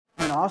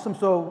Awesome.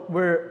 So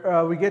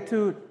we get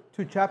to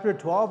chapter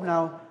 12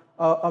 now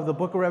of the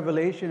book of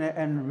Revelation,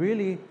 and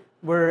really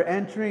we're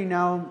entering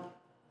now.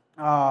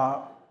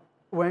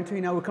 We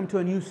come to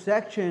a new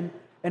section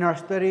in our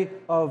study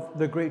of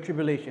the Great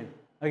Tribulation.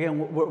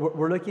 Again,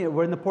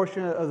 we're in the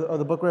portion of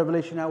the book of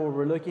Revelation now where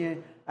we're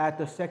looking at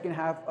the second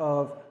half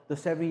of the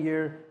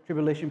 7-year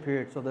tribulation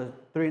period, so the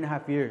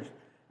 3.5 years.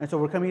 And so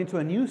we're coming into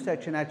a new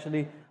section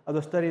actually of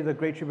the study of the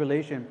Great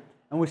Tribulation.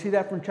 And we see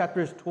that from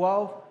chapters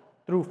 12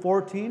 through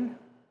 14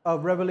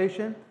 of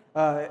Revelation.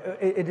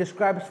 It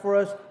describes for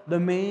us the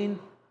main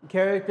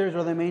characters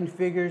or the main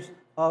figures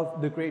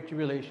of the Great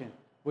Tribulation,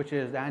 which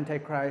is the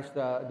Antichrist,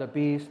 the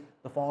beast,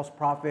 the false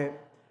prophet.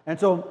 And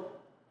so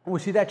we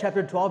see that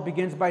chapter 12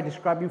 begins by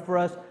describing for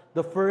us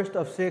the first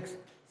of 6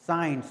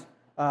 signs,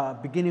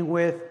 beginning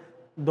with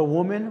the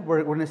woman.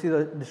 We're going to see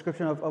the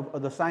description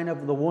of the sign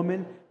of the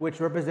woman, which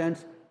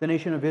represents the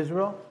nation of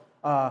Israel.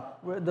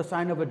 The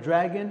sign of a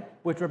dragon,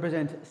 which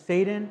represents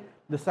Satan.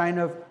 The sign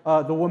of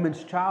the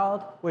woman's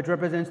child, which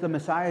represents the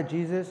Messiah,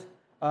 Jesus.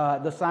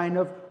 The sign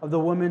of the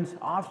woman's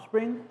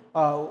offspring,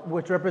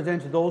 which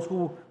represents those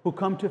who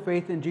come to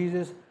faith in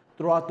Jesus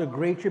throughout the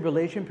Great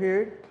Tribulation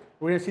period.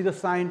 We're going to see the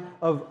sign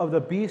of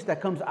the beast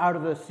that comes out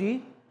of the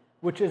sea,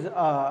 which is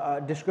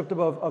descriptive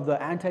of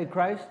the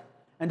Antichrist.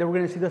 And then we're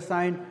going to see the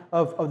sign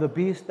of the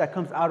beast that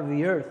comes out of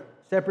the earth,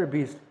 separate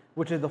beast,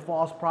 which is the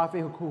false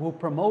prophet who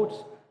promotes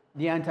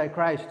the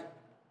Antichrist.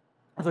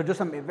 So just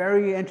some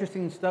very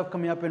interesting stuff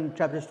coming up in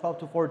chapters 12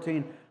 to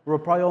 14. We're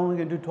probably only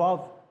going to do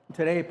 12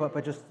 today,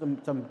 but just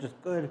some just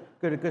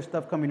good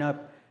stuff coming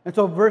up. And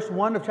so verse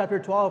 1 of chapter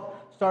 12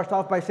 starts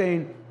off by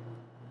saying,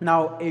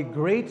 "Now a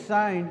great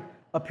sign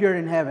appeared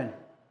in heaven,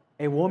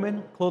 a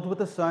woman clothed with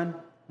the sun,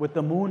 with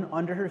the moon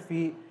under her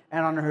feet,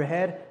 and on her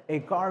head a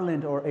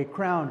garland or a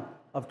crown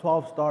of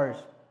 12 stars."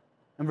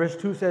 And verse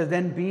 2 says,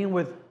 "Then being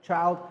with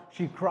child,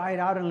 she cried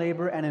out in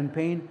labor and in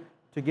pain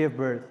to give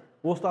birth."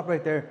 We'll stop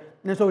right there.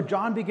 And so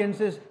John begins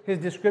his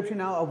description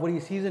now of what he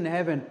sees in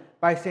heaven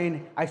by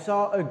saying, "I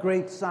saw a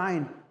great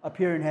sign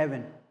appear in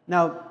heaven."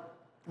 Now,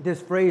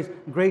 this phrase,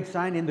 great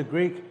sign in the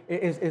Greek,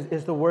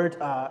 is the word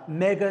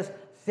megas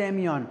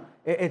semeion.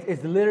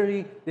 It's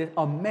literally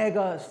a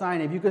mega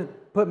sign. If you could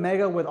put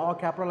mega with all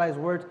capitalized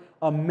words,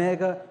 a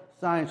mega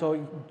sign.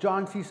 So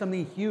John sees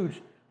something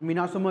huge. I mean,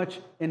 not so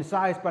much in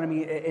size, but I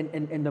mean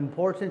in the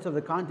importance of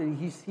the content.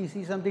 He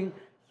sees something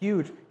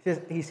huge.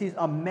 He sees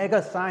a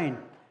mega sign.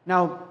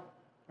 Now,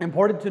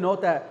 important to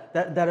note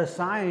that a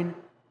sign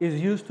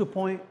is used to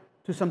point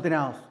to something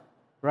else,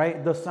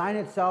 right? The sign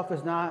itself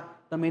is not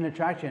the main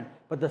attraction,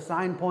 but the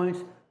sign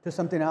points to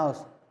something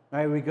else,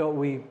 right?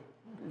 We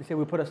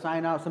put a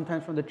sign out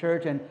sometimes from the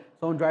church, and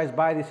someone drives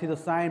by, they see the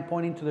sign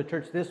pointing to the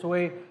church this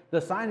way.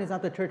 The sign is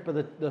not the church,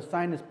 but the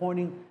sign is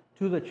pointing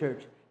to the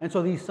church. And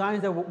so these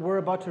signs that we're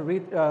about to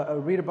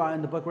read about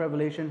in the book of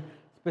Revelation,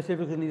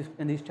 specifically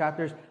in these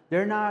chapters,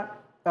 they're not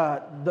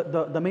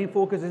the main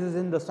focus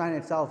isn't the sign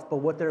itself, but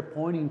what they're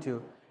pointing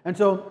to. And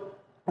so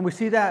when we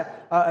see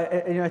that,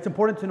 it's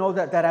important to know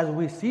that as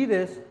we see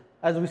this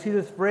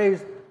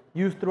phrase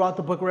used throughout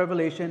the book of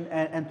Revelation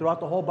and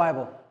throughout the whole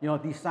Bible,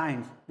 these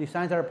signs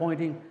that are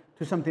pointing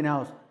to something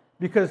else,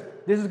 because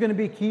this is going to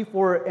be key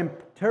for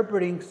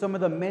interpreting some of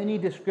the many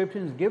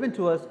descriptions given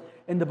to us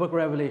in the book of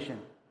Revelation.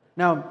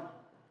 Now,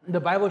 the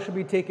Bible should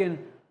be taken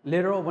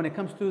literal when it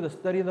comes to the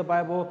study of the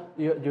Bible,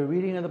 your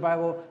reading of the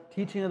Bible,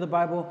 teaching of the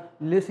Bible,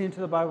 listening to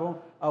the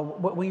Bible.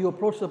 When you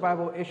approach the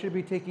Bible, it should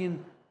be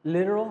taken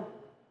literal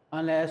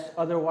unless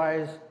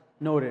otherwise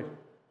noted.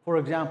 For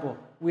example,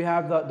 we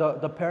have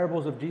the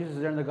parables of Jesus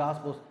there in the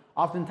Gospels.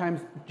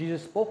 Oftentimes,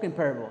 Jesus spoke in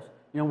parables,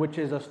 which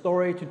is a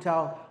story to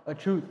tell a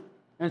truth.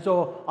 And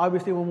so,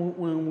 obviously,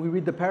 when we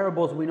read the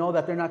parables, we know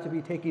that they're not to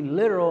be taken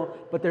literal,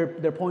 but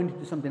they're pointing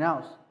to something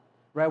else.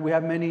 Right, we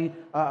have many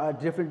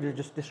different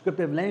just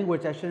descriptive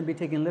language that shouldn't be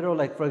taken literal.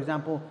 Like, for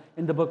example,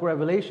 in the book of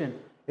Revelation,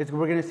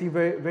 we're going to see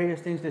various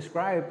things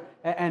described,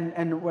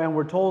 and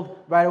we're told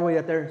right away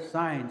that they're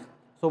signs.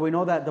 So we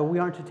know that we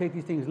aren't to take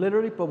these things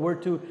literally, but we're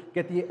to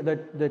get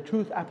the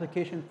truth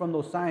application from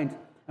those signs,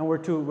 and we're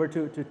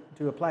to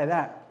apply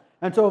that.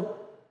 And so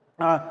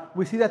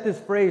we see that this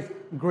phrase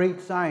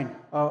 "great sign"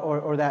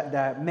 or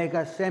that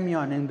mega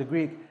semeion in the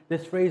Greek,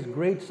 this phrase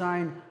 "great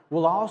sign"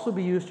 will also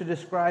be used to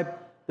describe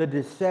the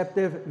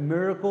deceptive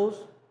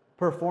miracles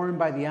performed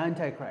by the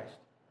Antichrist.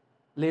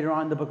 Later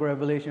on in the book of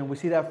Revelation, we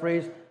see that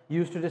phrase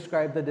used to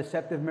describe the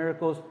deceptive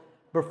miracles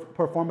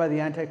performed by the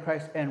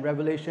Antichrist in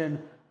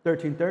Revelation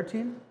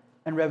 13:13,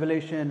 and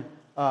Revelation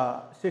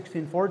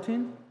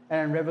 16:14,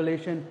 and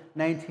Revelation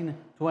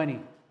 19:20.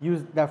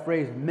 Use that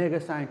phrase, mega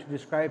sign, to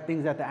describe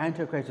things that the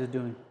Antichrist is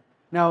doing.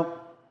 Now,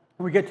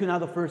 we get to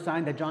the first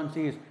sign that John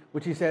sees,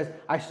 which he says,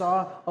 "I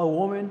saw a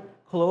woman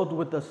clothed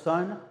with the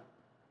sun."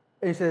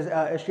 It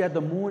says she had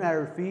the moon at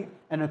her feet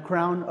and a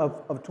crown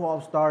of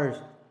 12 stars.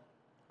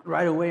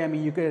 Right away, I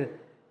mean, you could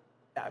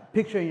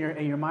picture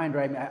in your mind,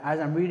 right? As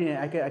I'm reading it,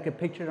 I could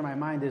picture in my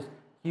mind this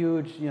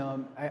huge,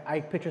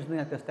 I picture something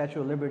like the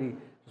Statue of Liberty,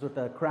 just with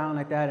the crown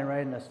like that, and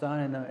right, and the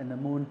sun and the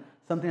moon,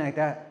 something like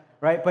that.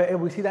 right? But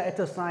we see that it's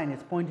a sign.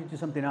 It's pointing to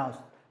something else.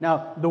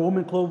 Now, the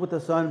woman clothed with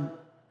the sun,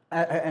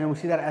 and we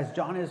see that as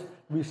John is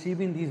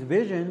receiving these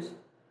visions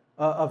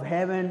of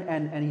heaven,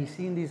 and he's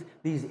seeing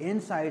these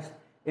insights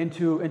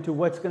into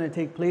what's going to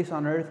take place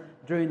on earth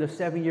during the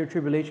 7-year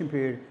tribulation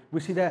period. We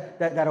see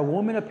that a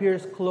woman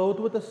appears clothed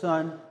with the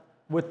sun,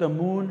 with the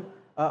moon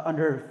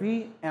under her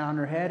feet, and on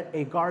her head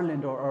a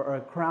garland or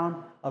a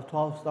crown of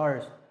 12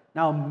 stars.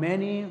 Now,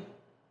 many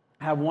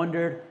have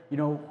wondered,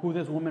 who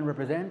this woman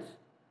represents.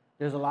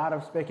 There's a lot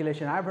of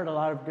speculation. I've heard a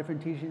lot of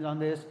different teachings on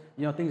this,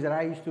 things that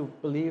I used to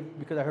believe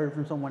because I heard it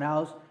from someone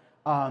else.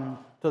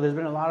 So there's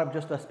been a lot of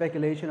just a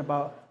speculation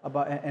about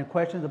and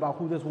questions about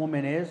who this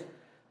woman is.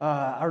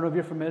 I don't know if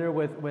you're familiar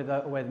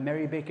with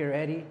Mary Baker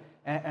Eddy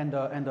and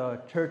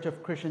the Church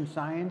of Christian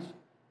Science,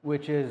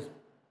 which is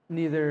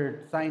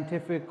neither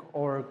scientific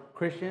or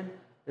Christian.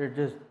 They're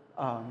just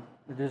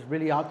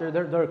really out there.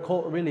 They're a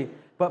cult, really.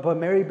 But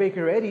Mary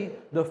Baker Eddy,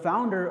 the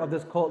founder of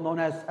this cult known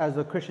as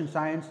the Christian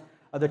Science,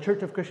 the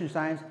Church of Christian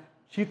Science,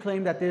 she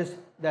claimed that this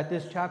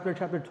chapter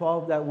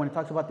 12, that when it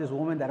talks about this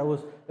woman, that it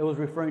was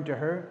referring to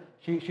her.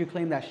 She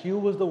claimed that she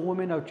was the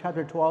woman of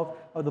chapter 12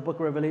 of the book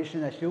of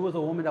Revelation, that she was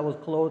the woman that was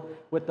clothed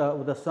with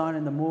the sun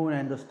and the moon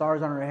and the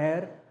stars on her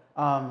head.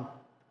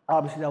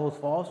 Obviously, that was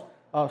false.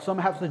 Some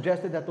have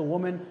suggested that the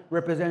woman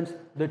represents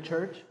the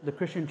church, the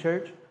Christian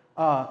church.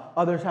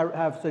 Others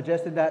have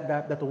suggested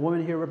that the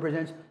woman here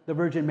represents the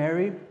Virgin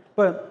Mary.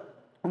 But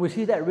we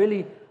see that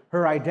really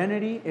her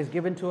identity is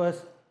given to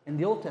us in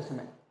the Old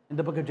Testament, in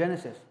the book of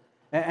Genesis.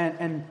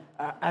 And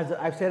as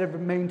I've said it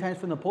many times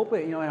from the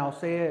pulpit, and I'll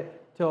say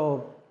it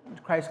till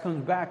Christ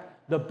comes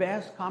back, the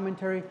best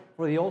commentary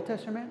for the Old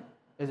Testament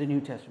is the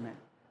New Testament.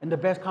 And the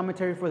best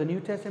commentary for the New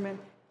Testament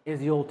is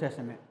the Old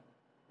Testament.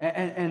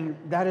 And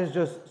that is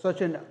just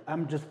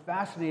I'm just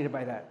fascinated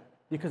by that.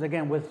 Because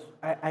again,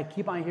 I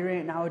keep on hearing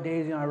it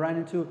nowadays. I run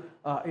into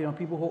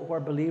people who are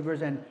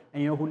believers and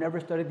who never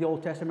studied the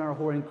Old Testament, or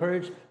who are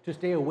encouraged to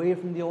stay away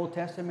from the Old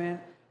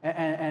Testament,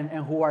 and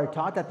who are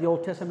taught that the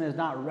Old Testament is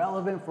not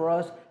relevant for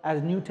us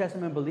as New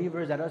Testament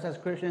believers, that us as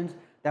Christians,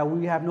 that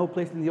we have no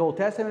place in the Old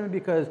Testament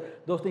because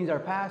those things are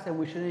past and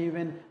we shouldn't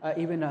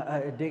even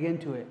dig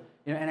into it.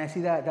 And I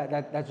see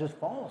that's just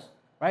false,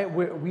 right?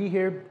 We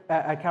here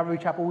at Calvary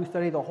Chapel, we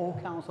study the whole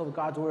counsel of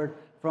God's Word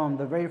from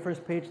the very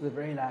first page to the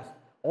very last.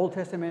 Old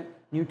Testament,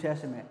 New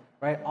Testament,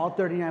 right? All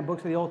 39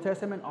 books of the Old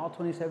Testament, all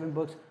 27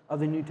 books of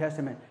the New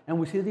Testament. And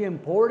we see the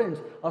importance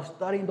of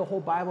studying the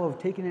whole Bible, of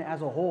taking it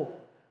as a whole.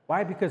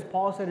 Why? Because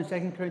Paul said in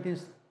 2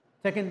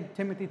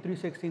 Timothy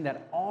 3:16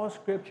 that all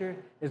Scripture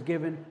is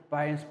given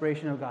by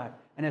inspiration of God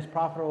and is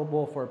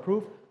profitable for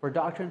proof, for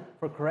doctrine,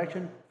 for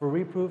correction, for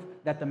reproof,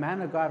 that the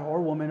man of God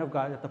or woman of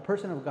God, that the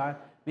person of God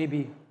may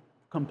be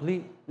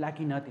complete,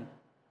 lacking nothing.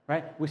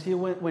 Right? We see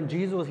when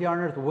Jesus was here on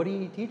earth, what did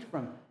he teach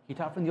from? He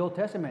taught from the Old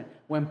Testament.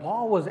 When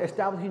Paul was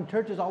establishing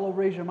churches all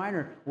over Asia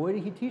Minor, what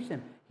did he teach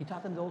them? He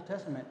taught them the Old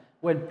Testament.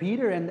 When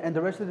Peter and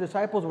the rest of the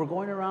disciples were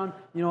going around,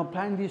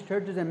 planting these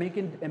churches and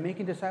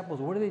making disciples,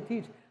 what did they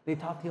teach? They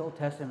taught the Old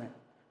Testament,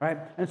 right?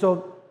 And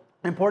so,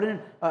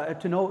 important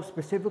to know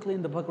specifically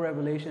in the book of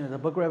Revelation, the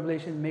book of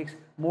Revelation makes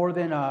more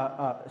than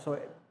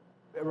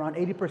around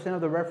 80%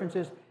 of the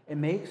references it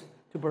makes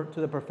to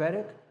the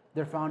prophetic,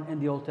 they're found in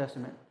the Old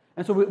Testament.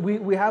 And so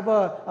we have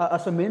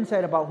some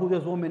insight about who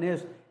this woman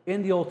is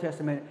in the Old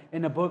Testament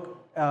in a book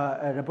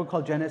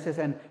called Genesis,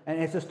 and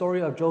it's the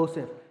story of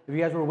Joseph. If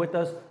you guys were with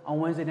us on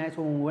Wednesday nights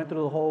when we went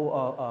through the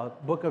whole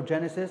book of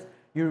Genesis,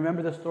 you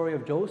remember the story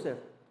of Joseph.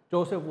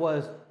 Joseph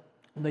was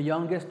the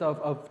youngest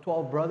of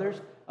 12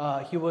 brothers.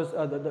 He was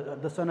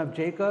the son of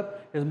Jacob.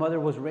 His mother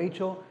was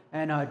Rachel,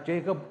 and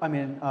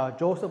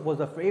Joseph was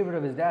the favorite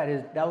of his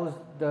dad. That was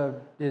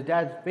his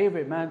dad's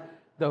favorite, man.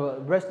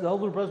 The rest of the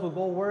older brothers would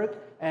go work,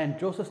 and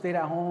Joseph stayed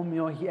at home.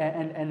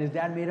 And his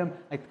dad made him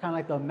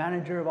like the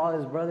manager of all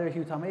his brothers. He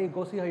would tell him, "Hey,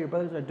 go see how your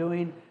brothers are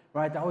doing."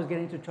 Right? That was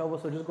getting into trouble,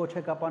 so just go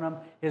check up on him.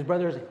 His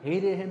brothers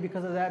hated him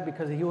because of that,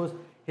 because he was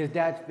his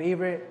dad's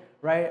favorite,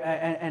 right?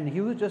 And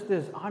he was just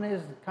this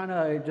honest, kind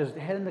of just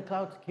head in the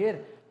clouds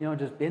kid,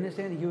 just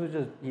innocent.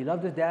 He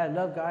loved his dad,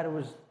 loved God.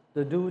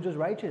 The dude was just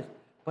righteous,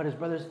 but his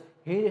brothers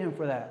hated him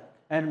for that.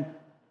 And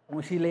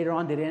we see later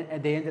on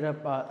they ended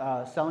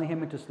up selling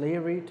him into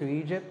slavery to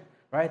Egypt,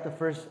 right?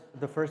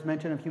 The first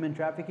mention of human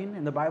trafficking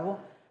in the Bible.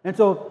 And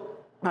so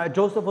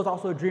Joseph was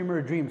also a dreamer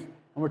of dreams,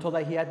 and we're told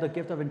that he had the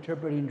gift of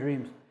interpreting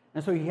dreams.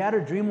 And so he had a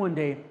dream one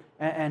day,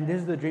 and this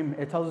is the dream.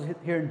 It tells us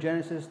here in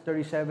Genesis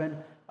 37,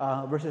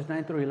 verses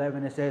 9 through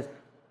 11, it says,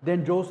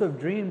 "Then Joseph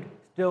dreamed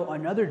still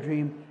another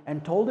dream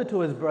and told it to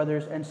his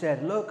brothers and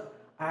said, 'Look,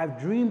 I have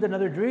dreamed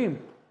another dream.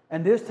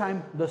 And this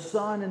time the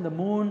sun and the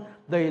moon,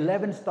 the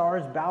 11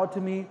 stars bowed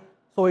to me.'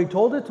 So he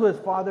told it to his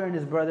father and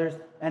his brothers,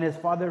 and his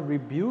father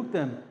rebuked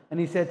them. And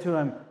he said to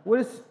him,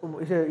 'What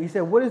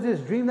is this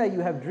dream that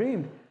you have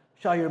dreamed?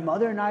 Shall your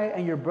mother and I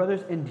and your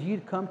brothers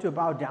indeed come to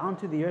bow down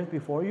to the earth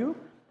before you?'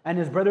 And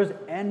his brothers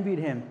envied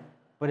him,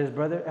 but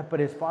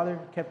his father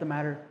kept the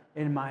matter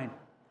in mind."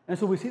 And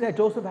so we see that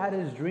Joseph had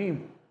his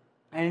dream,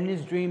 and in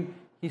his dream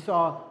he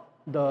saw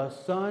the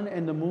sun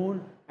and the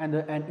moon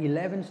and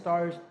 11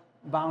 stars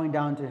bowing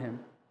down to him.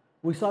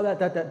 We saw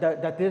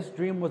that this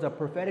dream was a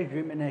prophetic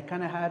dream, and it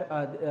kind of had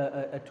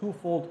a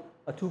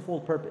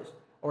twofold purpose,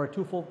 or a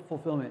twofold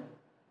fulfillment.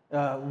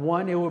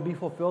 One, it would be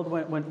fulfilled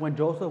when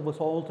Joseph was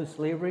sold to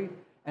slavery,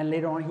 and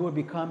later on he would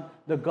become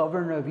the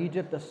governor of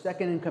Egypt, the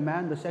second in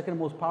command, the second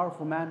most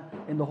powerful man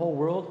in the whole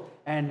world.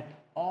 And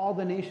all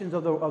the nations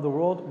of the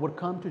world would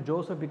come to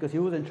Joseph because he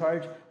was in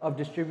charge of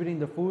distributing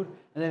the food.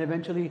 And then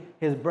eventually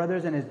his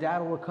brothers and his dad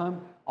would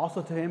come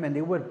also to him, and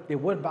they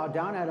would bow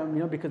down at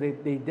him, because they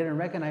didn't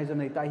recognize him.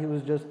 They thought he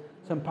was just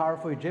some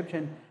powerful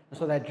Egyptian. And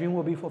so that dream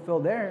will be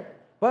fulfilled there.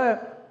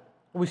 But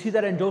we see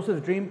that in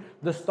Joseph's dream,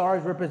 the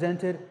stars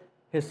represented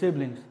his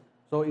siblings.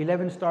 So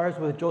 11 stars,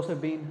 with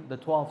Joseph being the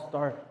 12th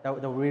star that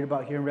we read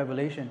about here in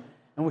Revelation.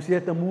 And we see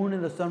that the moon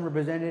and the sun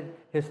represented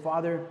his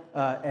father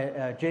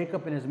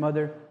Jacob and his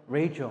mother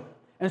Rachel.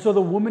 And so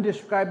the woman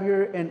described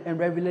here in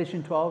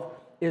Revelation 12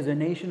 is the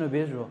nation of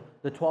Israel.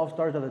 The 12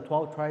 stars are the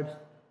 12 tribes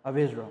of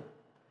Israel.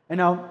 And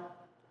now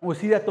we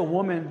see that the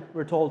woman,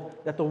 we're told,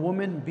 that the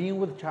woman being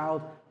with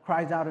child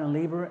cries out in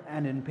labor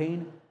and in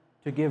pain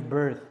to give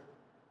birth.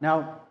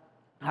 Now,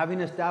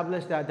 having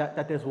established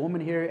that this woman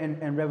here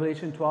in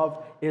Revelation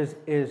 12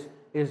 is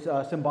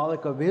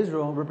symbolic of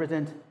Israel,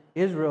 represents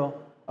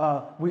Israel,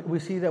 we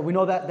see that we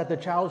know that the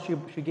child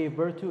she gave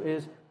birth to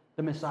is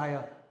the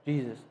Messiah,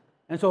 Jesus.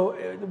 And so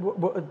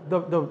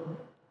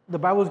the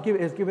Bible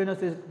is giving us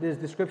this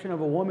description of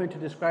a woman to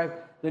describe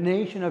the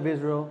nation of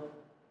Israel,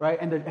 right?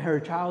 And her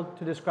child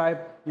to describe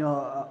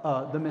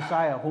the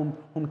Messiah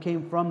whom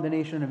came from the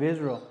nation of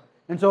Israel.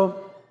 And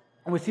so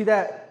we see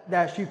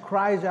that she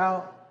cries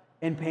out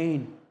in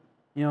pain,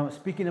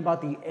 speaking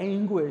about the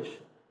anguish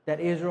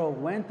that Israel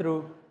went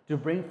through to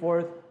bring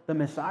forth the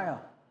Messiah.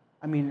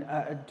 I mean,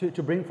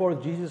 to bring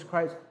forth Jesus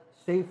Christ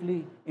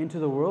safely into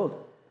the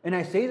world. And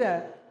I say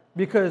that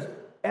because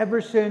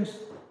ever since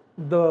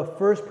the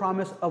first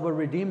promise of a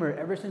Redeemer,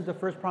 ever since the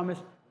first promise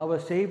of a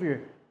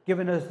Savior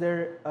given us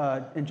there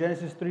in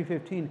Genesis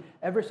 3:15,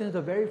 ever since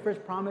the very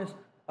first promise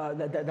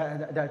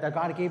that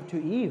God gave to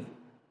Eve,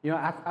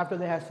 after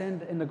they had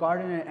sinned in the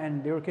garden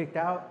and they were kicked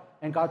out,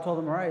 and God told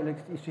them, all right,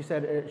 she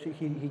said,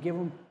 he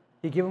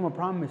gave him a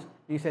promise.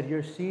 He said,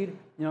 your seed,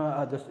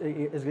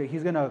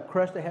 he's going to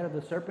crush the head of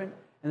the serpent,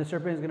 and the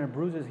serpent is going to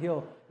bruise his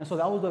heel. And so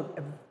that was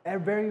the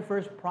very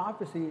first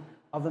prophecy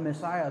of the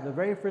Messiah, the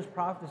very first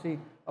prophecy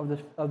of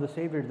the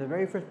Savior, the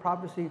very first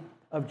prophecy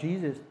of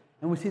Jesus.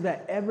 And we see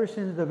that ever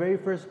since the very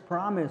first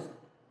promise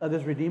of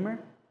this Redeemer,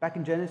 back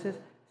in Genesis,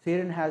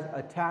 Satan has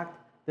attacked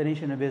the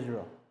nation of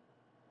Israel.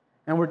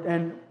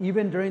 And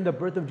even during the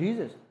birth of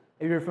Jesus,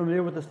 if you're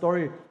familiar with the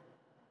story,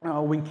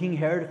 when King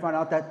Herod found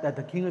out that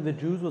the king of the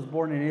Jews was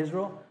born in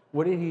Israel,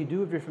 what did he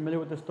do? If you're familiar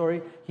with the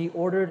story, he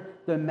ordered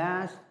the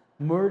mass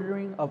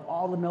murdering of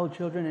all the male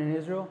children in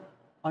Israel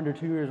under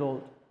 2 years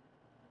old.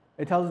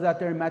 It tells us that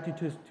there in Matthew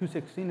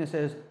 2:16, it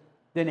says,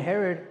 then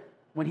Herod,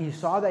 when he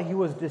saw that he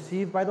was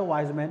deceived by the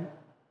wise men,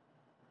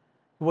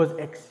 was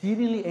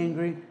exceedingly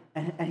angry,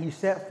 and he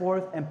set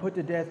forth and put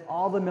to death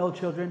all the male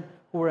children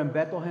who were in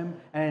Bethlehem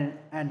and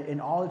in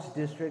all its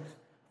districts,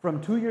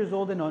 from 2 years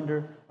old and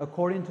under,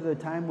 according to the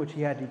time which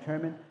he had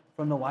determined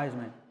from the wise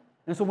men.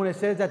 And so when it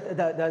says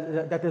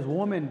that this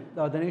woman,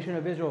 the nation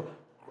of Israel,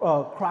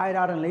 cried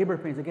out in labor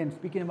pains, again,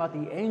 speaking about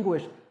the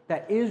anguish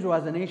that Israel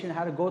as a nation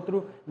had to go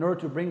through in order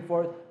to bring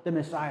forth the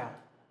Messiah,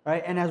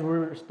 right? And as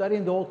we're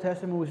studying the Old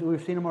Testament,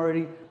 we've seen him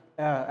already.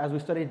 As we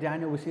studied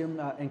Daniel, we see him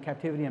in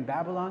captivity in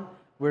Babylon.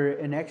 We're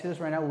in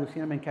Exodus right now. We've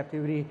seen him in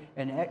captivity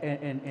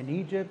in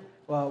Egypt.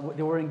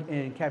 They were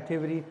in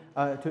captivity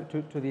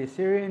to the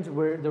Assyrians,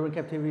 where they were in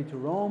captivity to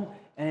Rome.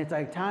 And it's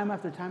like time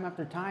after time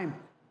after time,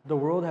 the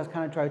world has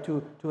kind of tried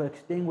to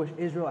extinguish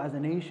Israel as a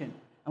nation.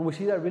 And we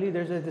see that really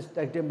there's this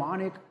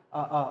demonic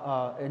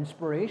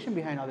inspiration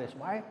behind all this.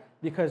 Why?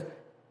 Because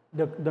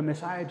the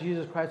Messiah,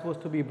 Jesus Christ, was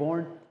to be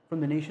born from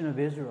the nation of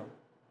Israel,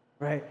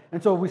 right?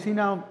 And so we see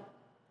now,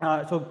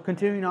 so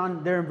continuing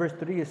on there in verse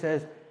 3, it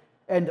says,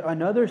 and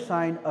another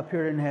sign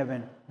appeared in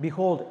heaven.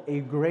 Behold, a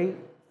great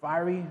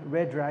fiery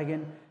red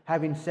dragon,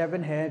 having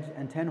 7 heads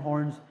and 10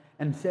 horns,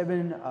 and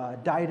 7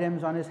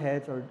 diadems on his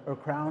heads, or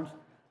crowns.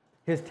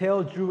 His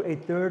tail drew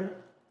 1/3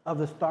 of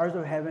the stars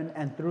of heaven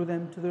and threw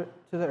them to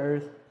the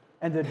earth.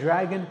 And the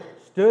dragon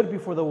stood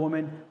before the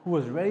woman who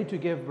was ready to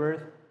give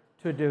birth,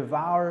 to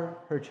devour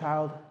her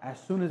child as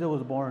soon as it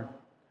was born.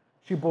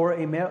 She bore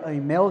a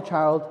male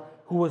child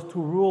who was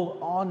to rule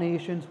all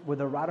nations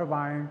with a rod of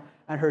iron,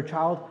 and her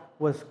child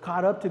was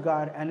caught up to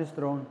God and his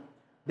throne.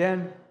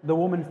 Then the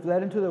woman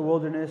fled into the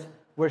wilderness,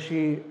 where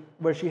she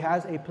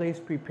has a place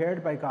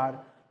prepared by God,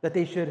 that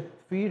they should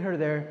feed her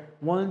there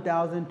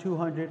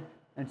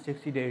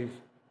 1,260 days.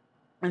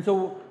 And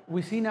so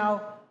we see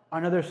now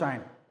another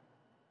sign.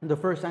 The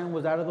first sign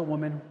was out of the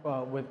woman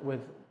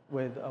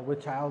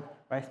with child,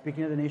 right?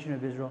 Speaking of the nation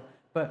of Israel.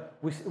 But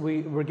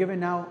we're given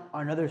now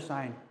another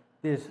sign,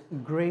 this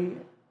great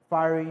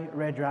fiery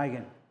red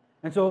dragon.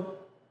 And so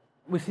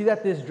we see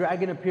that this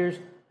dragon appears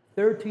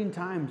 13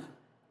 times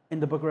in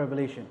the book of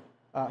Revelation,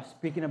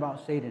 speaking about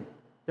Satan,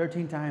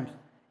 13 times.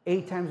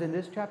 8 times in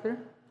this chapter,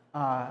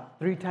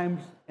 3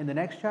 times in the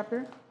next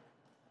chapter.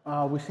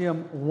 We see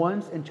him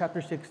once in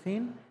chapter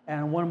 16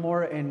 and one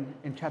more in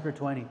chapter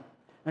 20.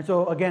 And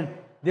so again,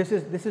 this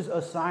is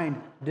a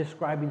sign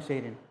describing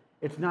Satan.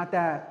 It's not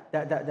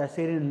that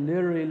Satan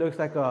literally looks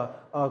like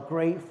a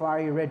great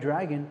fiery red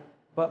dragon,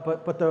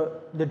 but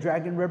the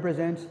dragon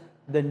represents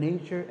the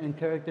nature and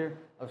character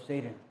of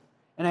Satan.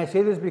 And I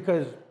say this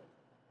because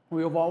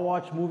we have all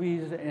watched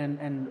movies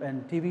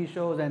and TV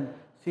shows and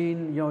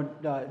seen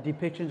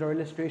depictions or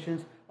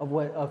illustrations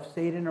of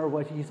Satan or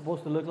what he's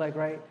supposed to look like,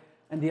 right?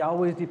 And they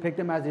always depict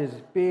him as this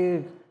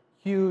big,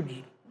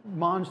 huge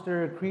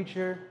monster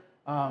creature.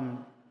 I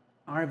don't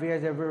know if you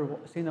guys ever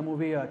seen the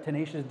movie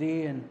Tenacious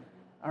D, and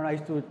I don't know, I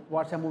used to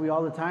watch that movie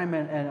all the time,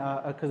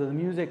 and because of the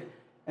music.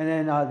 And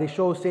then they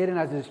show Satan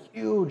as this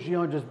huge,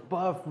 just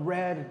buff,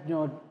 red,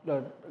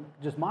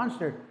 just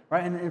monster,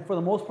 right? And for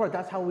the most part,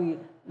 that's how we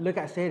look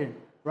at Satan,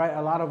 right?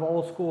 A lot of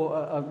old school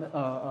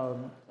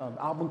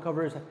album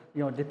covers,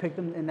 depict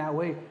him in that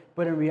way.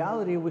 But in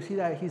reality, we see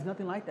that he's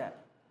nothing like that.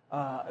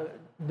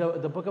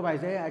 The book of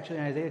Isaiah, actually,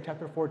 in Isaiah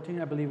chapter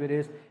 14, I believe it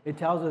is, it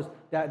tells us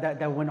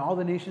that when all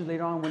the nations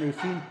later on,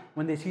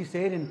 when they see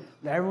Satan,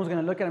 everyone's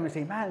going to look at him and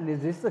say, man,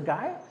 is this the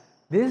guy?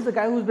 This is the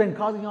guy who's been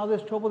causing all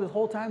this trouble this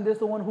whole time. This is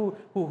the one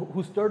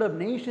who stirred up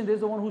nations. This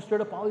is the one who stirred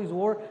up all these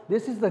wars.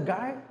 This is the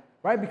guy,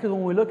 right? Because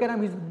when we look at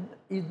him,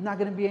 he's not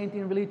going to be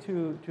anything really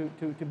to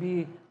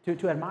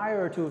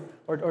admire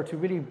or to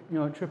really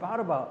trip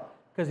out about,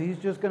 because he's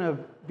just going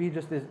to be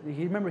just this.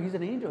 Remember, he's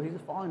an angel. He's a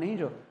fallen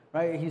angel,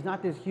 right? He's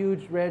not this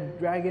huge red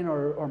dragon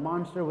or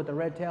monster with a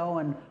red tail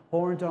and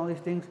horns and all these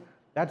things.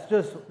 That's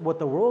just what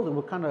the world and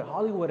what kind of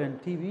Hollywood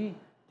and TV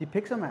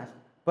depicts him as.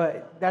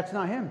 But that's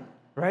not him,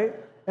 right?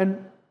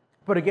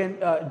 But again,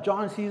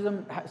 John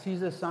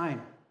sees a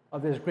sign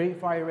of this great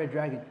fiery red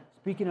dragon,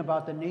 speaking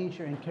about the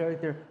nature and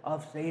character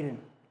of Satan,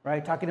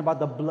 right? Talking about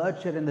the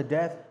bloodshed and the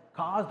death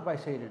caused by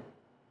Satan.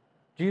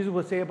 Jesus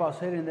would say about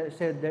Satan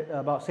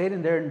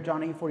there in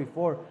John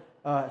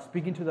 8:44,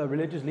 speaking to the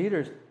religious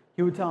leaders,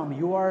 he would tell them,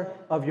 "You are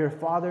of your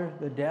father,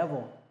 the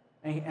devil,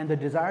 and the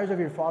desires of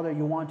your father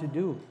you want to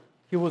do.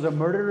 He was a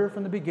murderer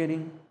from the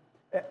beginning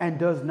and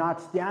does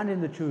not stand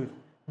in the truth,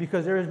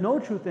 because there is no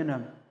truth in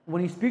him.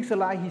 When he speaks a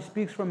lie, he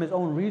speaks from his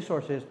own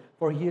resources,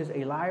 for he is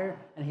a liar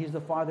and he's the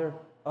father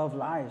of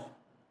lies."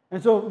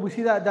 And so we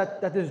see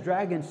that this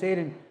dragon,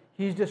 Satan,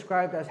 he's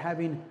described as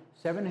having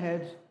 7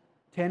 heads,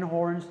 10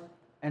 horns,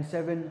 and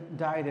 7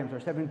 diadems or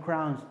 7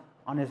 crowns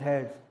on his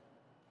heads.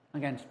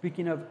 Again,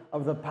 speaking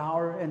of the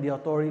power and the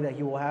authority that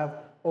he will have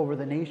over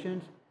the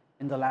nations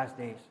in the last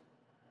days,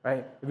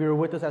 right? If you were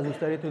with us as we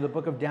studied through the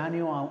book of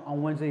Daniel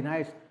on Wednesday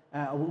nights,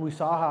 we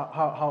saw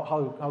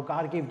how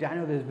God gave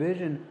Daniel this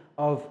vision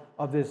of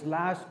this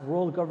last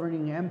world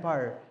governing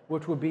empire,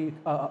 which would be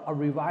a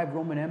revived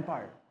Roman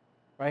Empire,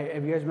 right?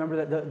 If you guys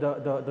remember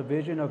that the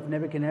vision of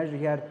Nebuchadnezzar,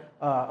 he had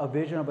a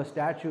vision of a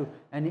statue,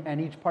 and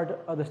each part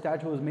of the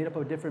statue was made up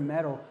of a different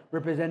metal,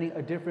 representing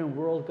a different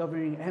world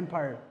governing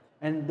empire.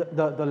 And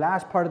the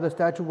last part of the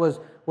statue was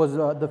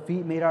the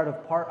feet made out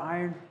of part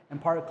iron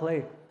and part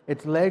clay.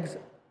 Its legs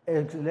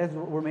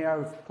were made out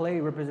of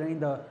clay, representing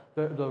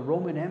the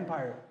Roman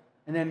Empire.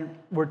 And then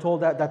we're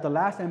told that the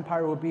last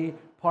empire would be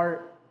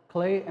part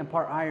clay and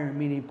part iron,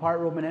 meaning part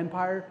Roman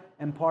Empire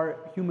and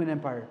part human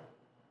empire.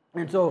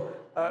 And so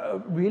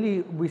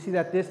really we see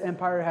that this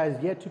empire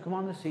has yet to come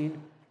on the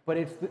scene, but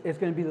it's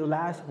going to be the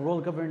last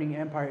world governing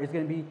empire. It's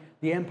going to be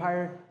the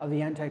empire of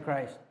the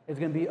Antichrist. It's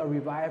going to be a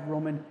revived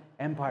Roman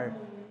Empire.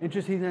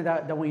 Interesting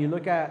that when you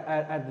look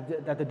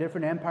at the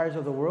different empires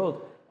of the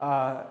world,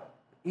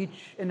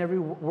 each and every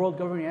world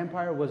governing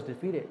empire was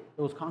defeated.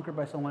 It was conquered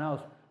by someone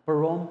else. But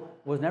Rome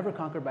was never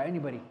conquered by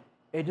anybody.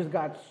 It just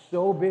got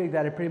so big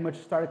that it pretty much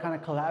started kind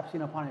of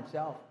collapsing upon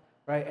itself,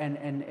 right?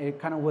 And it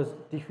kind of was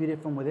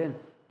defeated from within.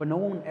 But no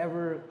one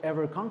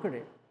ever conquered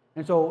it.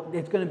 And so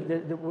it's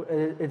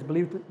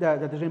believed that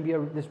there's going to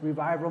be this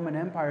revived Roman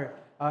Empire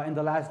in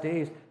the last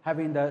days,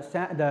 having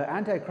the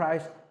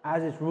Antichrist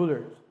as its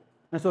rulers.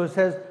 And so it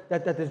says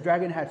that this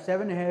dragon had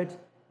 7 heads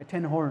and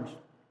 10 horns,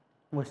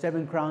 with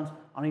 7 crowns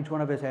on each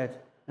one of his heads.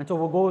 And so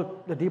we'll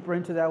go deeper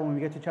into that when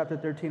we get to chapter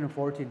 13 and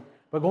 14.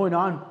 But going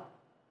on,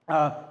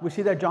 we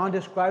see that John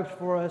describes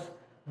for us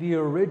the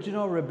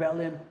original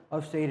rebellion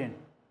of Satan.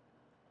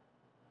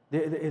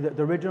 The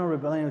original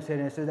rebellion of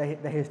Satan. It says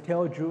that his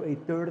tail drew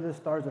 1/3 of the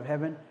stars of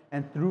heaven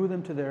and threw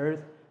them to the earth.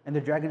 And the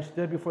dragon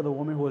stood before the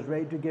woman who was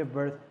ready to give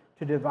birth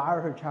to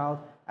devour her child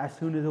as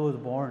soon as it was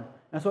born.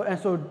 And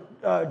so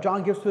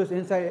John gives to us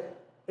insight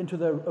into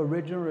the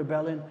original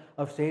rebellion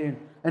of Satan.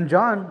 And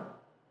John,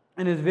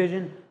 in his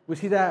vision, we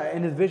see that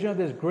in his vision of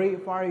this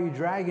great fiery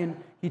dragon,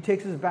 he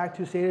takes us back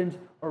to Satan's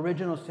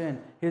original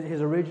sin,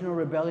 his original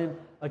rebellion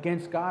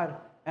against God.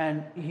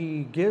 And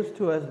he gives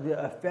to us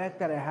the effect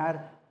that it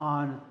had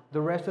on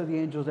the rest of the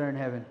angels there in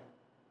heaven.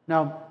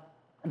 Now,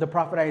 the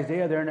prophet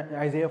Isaiah there in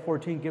Isaiah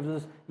 14 gives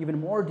us even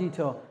more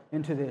detail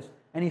into this.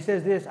 And he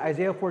says this,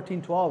 Isaiah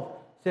 14:12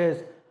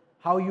 says,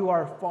 "How you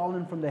are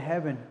fallen from the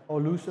heaven, O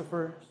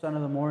Lucifer, son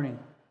of the morning.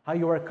 How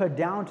you are cut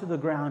down to the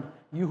ground,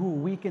 you who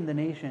weaken the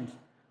nations.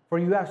 For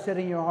you have said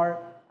in your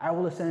heart, I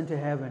will ascend into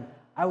heaven.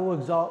 I will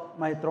exalt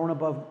my throne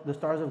above the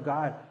stars of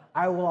God.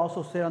 I will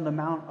also sit on the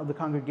mount of the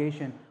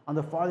congregation, on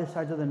the farthest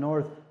sides of the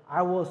north.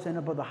 I will ascend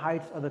above the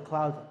heights of the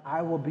clouds.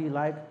 I will be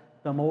like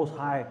the Most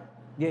High.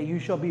 Yet you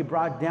shall be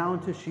brought down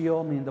to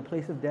Sheol, meaning the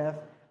place of death,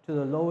 to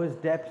the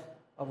lowest depths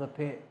of the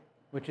pit,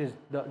 which is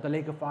the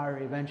lake of fire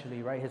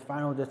eventually, right? His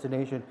final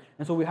destination.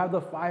 And so we have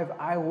the 5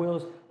 I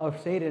wills of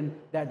Satan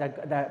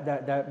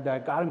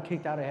that got him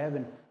kicked out of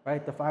heaven,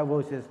 right? The 5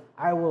 wills says,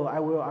 I will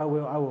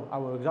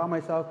exalt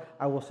myself.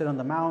 I will sit on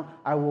the mount.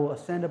 I will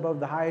ascend above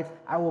the heights.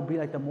 I will be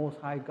like the Most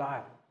High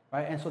God,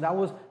 right? And so that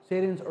was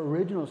Satan's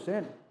original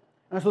sin.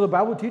 And so the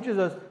Bible teaches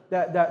us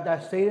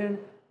that Satan,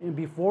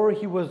 before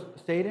he was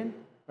Satan,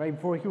 right?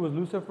 Before he was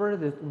Lucifer,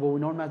 what we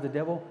know him as the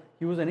devil,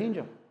 he was an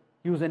angel.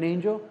 He was an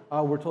angel.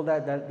 We're told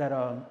that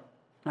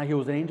he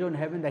was an angel in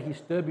heaven, that he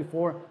stood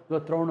before the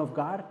throne of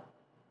God,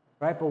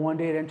 right? But one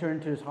day it entered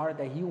into his heart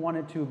that he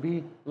wanted to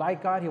be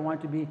like God. He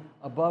wanted to be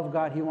above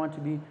God. He wanted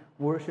to be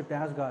worshipped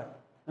as God.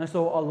 And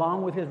so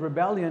along with his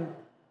rebellion,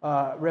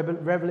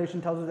 Revelation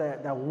tells us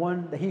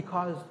that he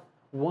caused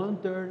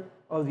 1/3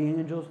 of the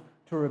angels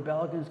to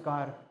rebel against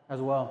God as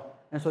well.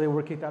 And so they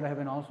were kicked out of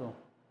heaven also.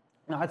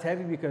 Now that's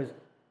heavy because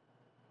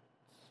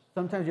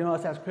sometimes,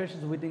 us as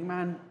Christians, we think,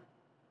 man,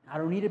 I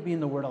don't need to be in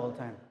the Word all the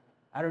time.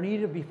 I don't need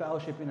to be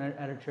fellowshipping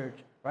at a church,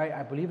 right?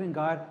 I believe in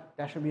God.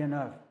 That should be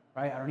enough,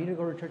 right? I don't need to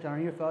go to church. I don't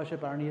need a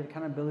fellowship. I don't need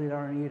accountability.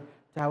 I don't need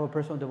to have a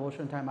personal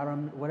devotion time. I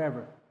don't,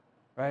 whatever,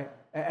 right?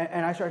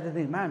 And I started to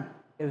think, man,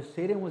 if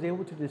Satan was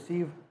able to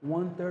deceive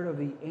 1/3 of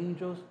the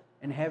angels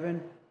in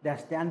heaven that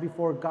stand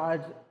before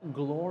God's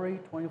glory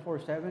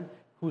 24/7,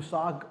 who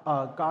saw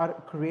God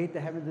create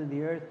the heavens and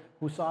the earth,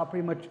 who saw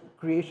pretty much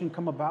creation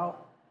come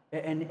about,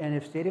 and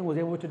if Satan was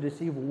able to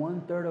deceive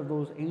 1/3 of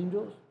those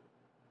angels,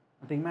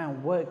 I think,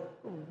 man,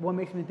 what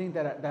makes me think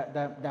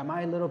that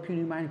my little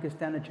puny mind could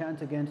stand a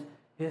chance against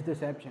his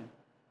deception,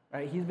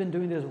 right? He's been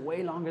doing this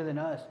way longer than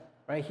us,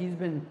 right? He's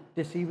been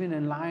deceiving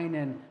and lying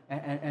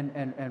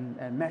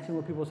and messing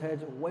with people's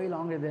heads way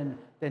longer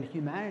than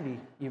humanity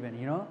even,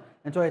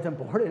 And so it's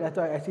important. That's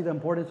why I see the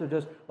importance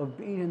of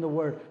being in the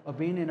Word, of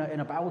being in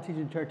a Bible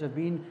teaching church, of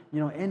being,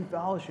 in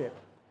fellowship,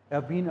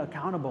 of being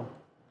accountable,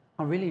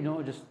 of really,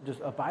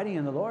 just abiding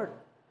in the Lord.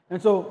 And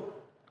so,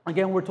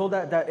 again, we're told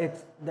that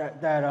this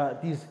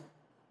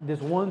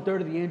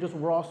 1/3 of the angels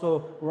were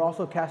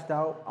also cast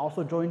out,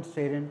 also joined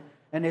Satan,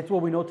 and it's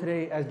what we know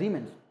today as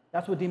demons.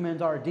 That's what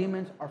demons are.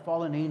 Demons are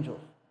fallen angels.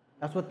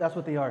 That's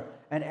what they are.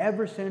 And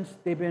ever since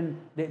they've been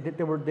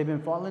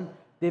fallen,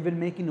 they've been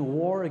making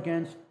war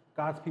against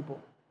God's people.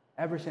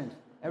 Ever since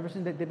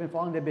they've been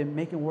fallen, they've been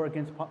making war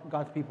against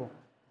God's people.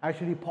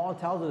 Actually, Paul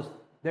tells us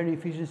there in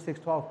Ephesians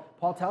 6:12.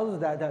 Paul tells us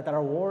that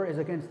our war is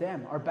against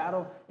them. Our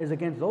battle is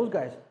against those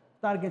guys.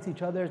 It's not against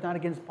each other. It's not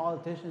against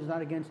politicians. It's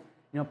not against,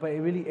 but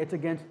it's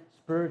against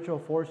spiritual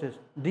forces,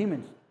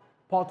 demons.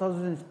 Paul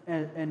tells us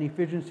in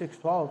Ephesians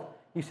 6:12,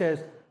 he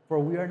says, for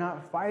we are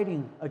not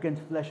fighting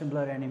against flesh and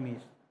blood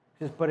enemies.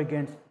 He says, but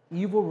against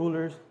evil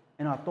rulers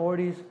and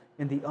authorities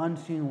in the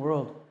unseen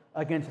world,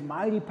 against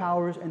mighty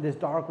powers in this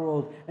dark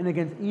world, and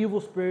against evil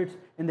spirits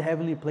in the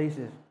heavenly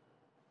places.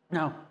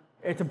 Now,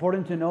 it's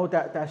important to note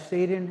that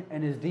Satan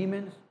and his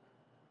demons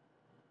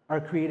are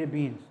created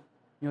beings.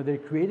 They're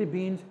created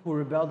beings who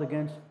rebelled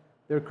against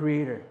their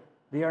creator.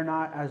 They are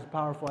not as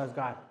powerful as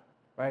God,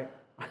 right?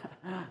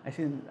 I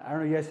don't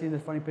know, you guys seen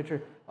this funny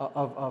picture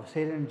of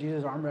Satan and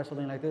Jesus arm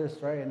wrestling like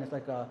this, right? And it's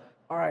like, all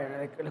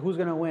right, like who's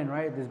going to win,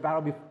 right? This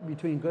battle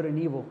between good and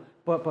evil.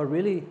 But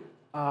really,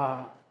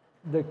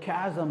 the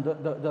chasm,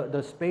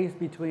 the space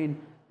between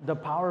the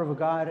power of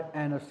God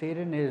and of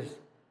Satan is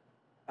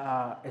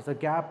a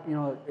gap,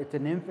 it's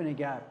an infinite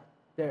gap.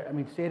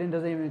 Satan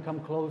doesn't even come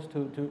close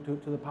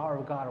to the power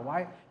of God.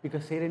 Why?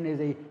 Because Satan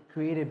is a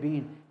created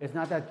being. It's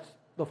not that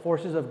the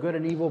forces of good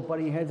and evil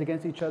butting heads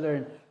against each other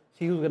and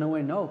see who's going to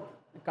win. No,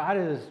 God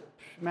is,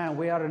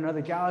 way out in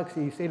another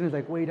galaxy. Satan's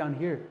like way down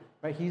here,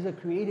 right? He's a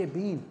created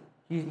being.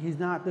 He's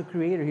not the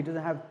creator. He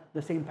doesn't have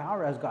the same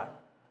power as God.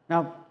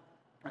 Now,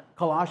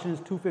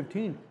 Colossians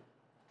 2:15.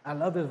 I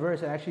love this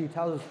verse. It actually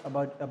tells us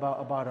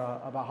about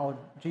how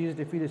Jesus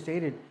defeated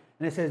Satan.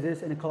 And it says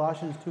this in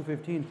Colossians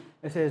 2:15.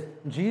 It says,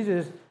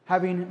 Jesus,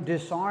 having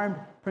disarmed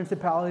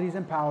principalities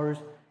and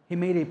powers, he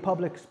made a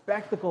public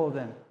spectacle of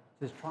them.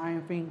 It says,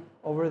 triumphing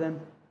over them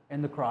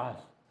in the cross.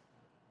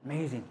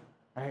 Amazing,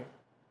 right?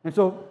 And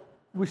so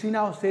we see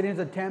now Satan's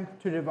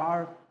attempt to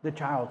devour the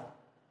child.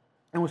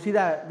 And we see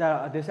that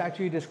this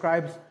actually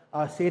describes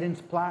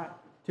Satan's plot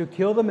to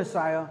kill the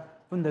Messiah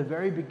from the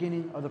very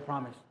beginning of the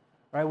promise.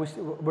 Right?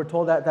 We're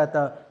told that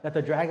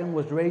the dragon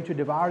was ready to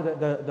devour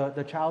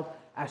the child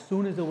as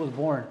soon as it was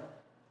born.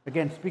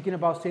 Again, speaking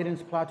about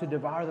Satan's plot to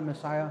devour the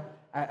Messiah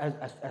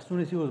as soon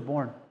as he was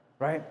born,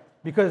 right?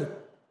 Because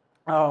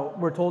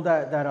we're told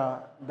that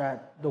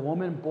the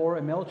woman bore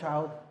a male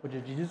child, which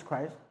is Jesus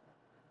Christ,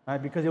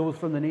 right? Because it was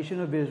from the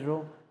nation of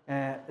Israel,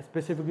 and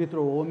specifically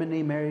through a woman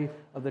named Mary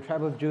of the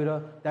tribe of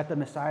Judah, that the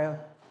Messiah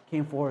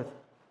came forth,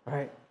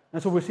 right?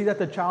 And so we see that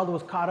the child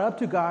was caught up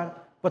to God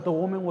But the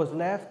woman was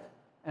left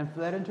and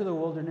fled into the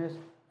wilderness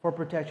for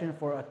protection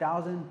for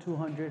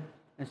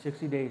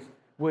 1,260 days.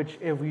 Which,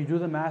 if we do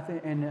the math,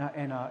 and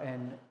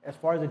as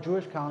far as the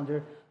Jewish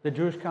calendar,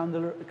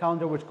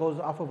 which goes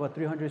off of a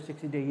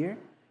 360-day year,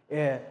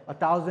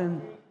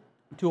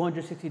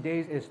 1,260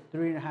 days is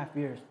 3.5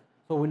 years.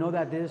 So we know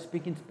that this is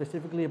speaking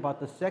specifically about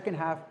the second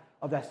half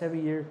of that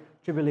 7-year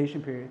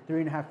tribulation period,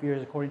 3.5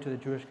 years according to the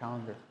Jewish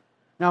calendar.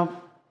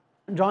 Now,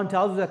 John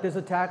tells us that this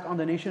attack on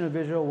the nation of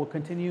Israel will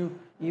continue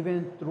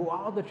even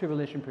throughout the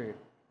tribulation period,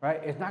 right?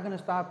 It's not going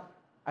to stop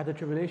at the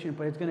tribulation,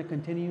 but it's going to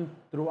continue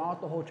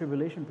throughout the whole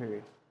tribulation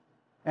period.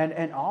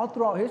 And all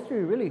throughout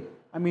history, really.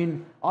 I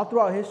mean, all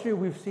throughout history,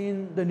 we've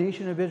seen the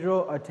nation of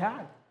Israel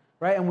attacked,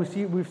 right? And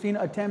we've seen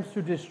attempts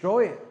to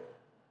destroy it.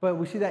 But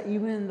we see that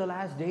even in the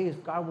last days,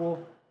 God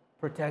will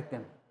protect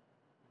them.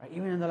 Right?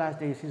 Even in the last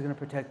days, He's going to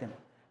protect them.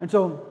 And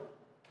so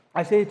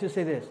I say to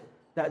say this,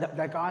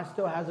 that God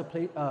still has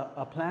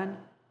a plan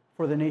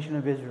for the nation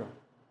of Israel.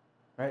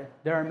 Right?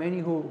 There are many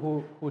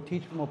who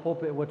teach from a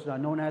pulpit what's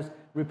known as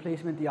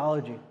replacement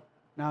theology.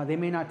 Now, they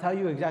may not tell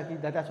you exactly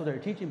that that's what they're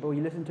teaching, but when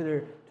you listen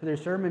to their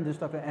sermons and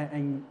stuff,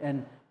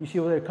 and you see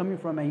where they're coming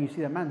from, and you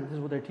see that, man, this is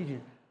what they're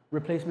teaching.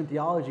 Replacement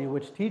theology,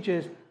 which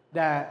teaches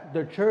that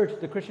the church,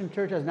 the Christian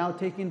church, has now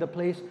taken the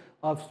place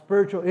of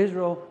spiritual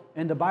Israel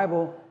in the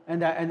Bible,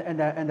 and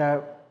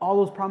that all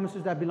those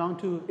promises that belong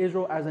to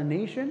Israel as a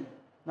nation,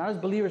 not as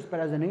believers, but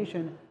as a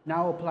nation,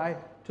 now apply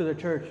to the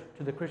church,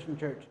 to the Christian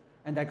church,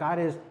 and that God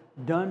is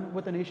done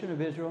with the nation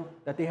of Israel,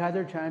 that they had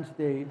their chance,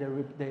 they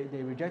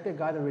rejected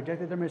God, they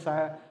rejected their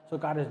Messiah, so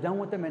God is done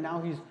with them, and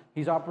now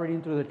He's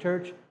operating through the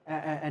church,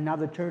 and now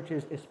the church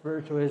is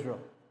spiritual Israel.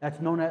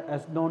 That's known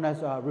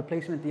as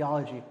replacement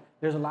theology.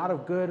 There's a lot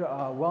of good,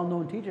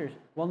 well-known teachers,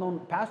 well-known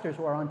pastors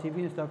who are on TV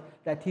and stuff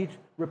that teach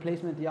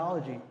replacement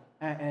theology,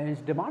 and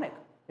it's demonic.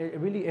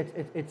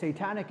 It's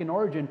satanic in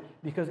origin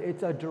because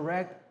it's a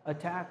direct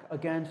attack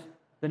against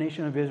the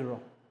nation of Israel.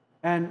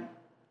 And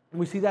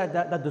we see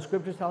that the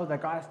scriptures tell us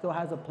that God still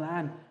has a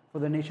plan for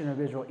the nation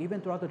of Israel, even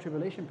throughout the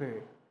tribulation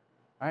period.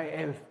 All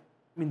right?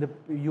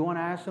 You want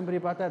to ask somebody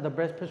about that, the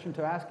best person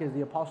to ask is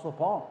the Apostle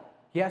Paul.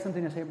 He has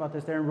something to say about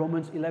this there in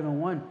Romans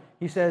 11:1.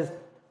 He says,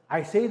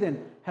 I say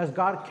then, has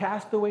God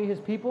cast away His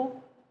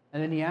people?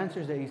 And then he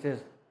answers it. He says,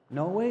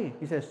 no way.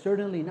 He says,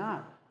 certainly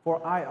not.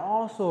 For I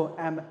also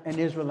am an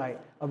Israelite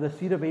of the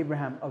seed of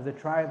Abraham, of the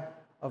tribe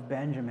of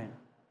Benjamin.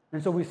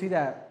 And so we see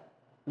that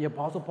the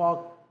Apostle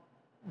Paul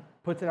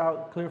puts it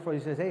out clear for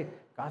us. He says, hey,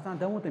 God's not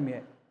done with them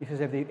yet. He says,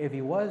 if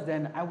He was,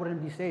 then I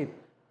wouldn't be saved.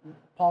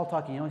 Paul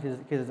talking,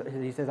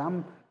 he says,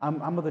 I'm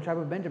of the tribe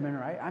of Benjamin,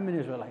 right? I'm an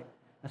Israelite.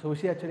 And so we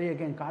see that today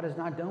again, God is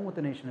not done with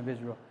the nation of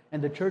Israel.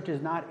 And the church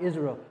is not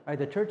Israel, right?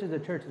 The church is the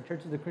church. The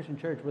church is the Christian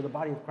church. We're the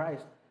body of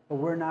Christ. But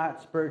we're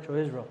not spiritual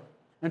Israel.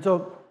 And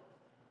so,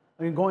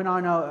 going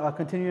on now,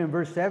 continuing in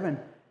verse 7,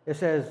 it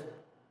says,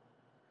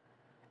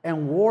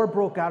 and war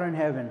broke out in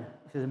heaven.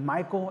 It says,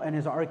 Michael and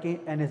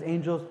his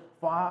angels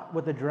fought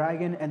with the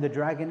dragon, and the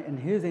dragon and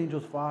his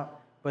angels fought,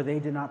 but they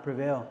did not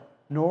prevail.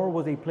 Nor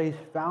was a place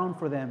found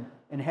for them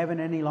in heaven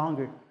any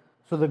longer.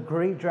 So the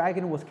great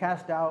dragon was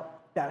cast out,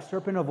 that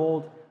serpent of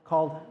old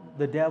called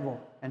the devil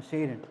and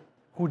Satan,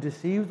 who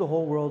deceives the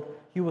whole world.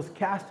 He was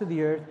cast to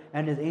the earth,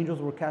 and his angels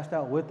were cast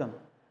out with him.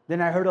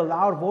 Then I heard a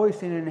loud voice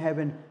saying in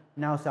heaven,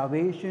 now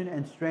salvation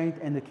and strength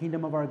and the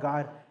kingdom of our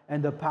God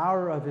and the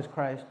power of His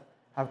Christ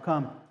have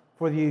come.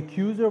 For the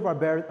accuser of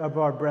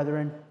our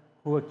brethren,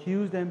 who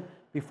accused them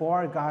before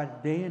our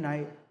God day and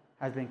night,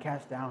 has been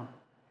cast down.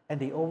 And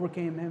they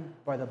overcame him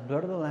by the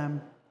blood of the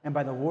Lamb and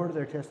by the word of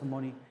their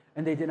testimony,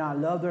 and they did not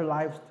love their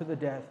lives to the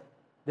death.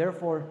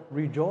 Therefore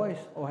rejoice,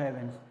 O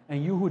heavens,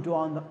 and you who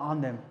dwell on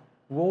them.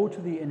 Woe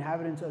to the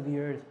inhabitants of the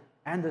earth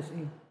and the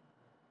sea,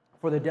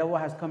 for the devil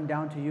has come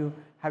down to you,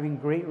 having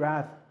great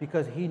wrath,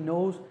 because he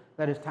knows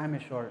that his time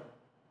is short.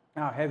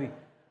 Now, heavy.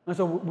 And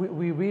so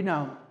we read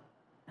now,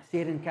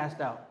 Satan cast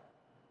out.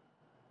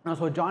 Now,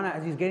 so John,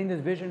 as he's getting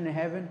this vision in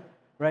heaven,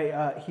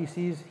 right, he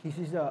sees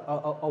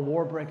a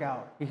war break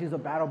out. He sees a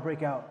battle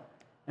break out.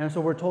 And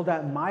so we're told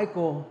that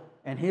Michael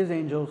and his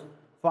angels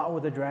fought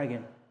with the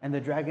dragon, and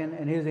the dragon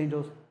and his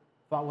angels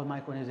fought with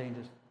Michael and his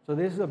angels. So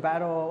this is a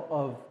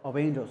battle of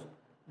angels.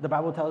 The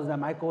Bible tells us that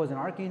Michael is an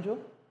archangel,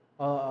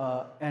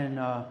 and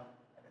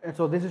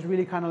so this is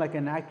really kind of like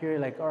an accurate,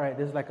 like, all right,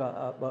 this is like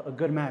a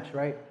good match,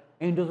 right?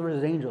 Angels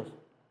versus angels.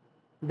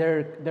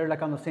 They're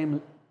like on the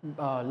same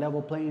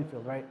level playing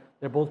field, right?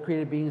 They're both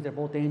created beings. They're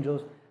both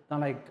angels. Not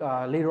like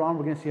later on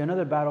we're going to see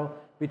another battle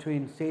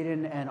between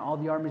Satan and all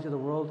the armies of the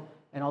world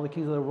and all the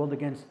kings of the world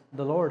against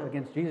the Lord,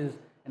 against Jesus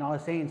and all the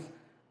saints,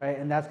 right?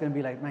 And that's going to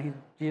be like, man,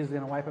 Jesus is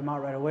going to wipe him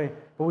out right away.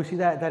 But we see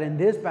that in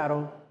this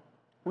battle,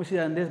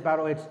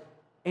 it's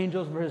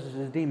angels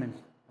versus demons.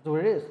 That's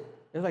what it is.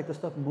 It's like the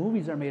stuff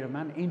movies are made of,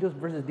 man. Angels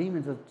versus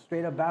demons, a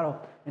straight up battle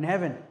in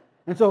heaven.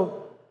 And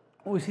so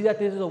we see that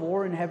this is a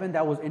war in heaven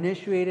that was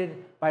initiated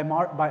by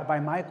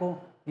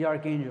Michael, the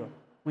archangel.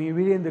 When you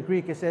read it in the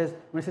Greek, when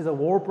it says a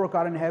war broke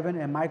out in heaven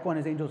and Michael and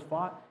his angels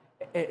fought,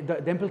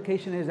 The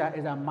implication is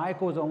that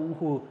Michael is the one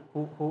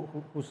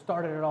who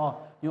started it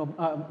all.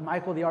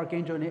 Michael the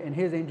archangel and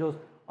his angels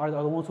are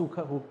the ones who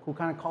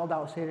kind of called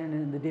out Satan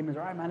and the demons.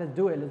 All right, man, let's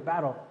do it. Let's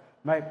battle.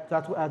 Right?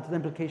 So that's the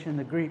implication in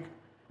the Greek.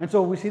 And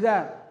so we see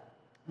that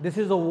this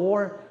is a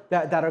war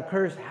that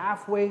occurs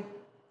halfway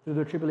through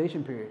the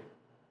tribulation period.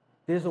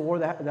 This is a war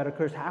that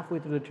occurs halfway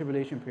through the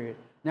tribulation period.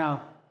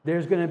 Now,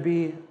 there's going to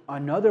be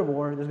another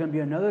war. There's going to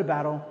be another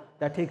battle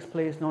that takes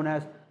place known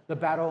as the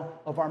Battle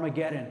of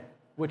Armageddon,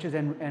 which is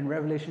in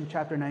Revelation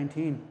chapter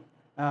 19.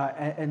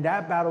 And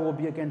that battle will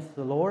be against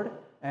the Lord.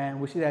 And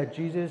we see that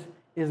Jesus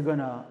is going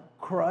to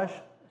crush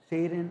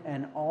Satan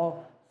and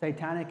all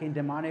satanic and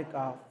demonic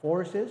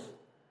forces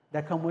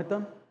that come with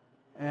them.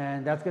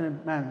 And that's going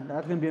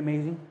to be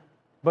amazing.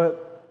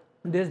 But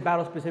this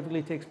battle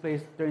specifically takes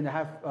place during the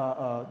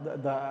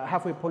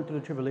halfway point to the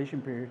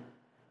tribulation period.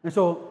 And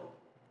so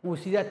we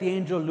see that the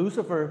angel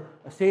Lucifer,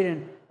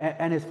 Satan,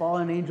 and his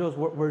fallen angels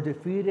were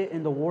defeated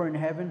in the war in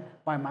heaven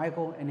by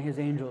Michael and his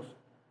angels.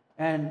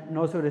 And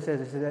notice what it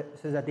says. It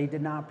says that they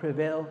did not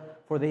prevail,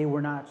 for they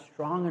were not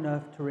strong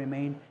enough to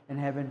remain in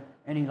heaven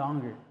any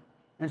longer.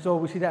 And so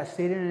we see that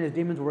Satan and his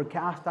demons were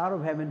cast out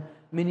of heaven,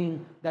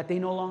 meaning that they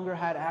no longer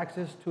had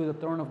access to the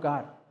throne of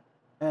God.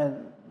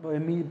 And by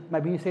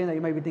me saying that,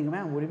 you might be thinking,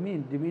 man, what do you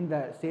mean? Do you mean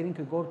that Satan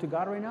could go up to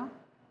God right now?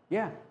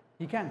 Yeah,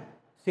 he can.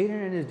 Satan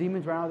and his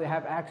demons right now, they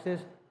have access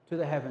to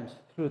the heavens,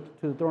 to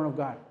the throne of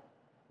God,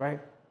 right?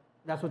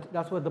 That's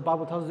what the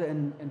Bible tells us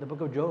in the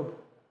book of Job.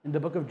 In the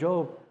book of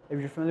Job, if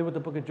you're familiar with the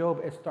book of Job,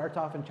 it starts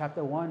off in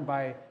chapter 1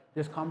 by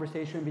this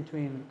conversation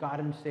between God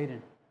and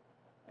Satan.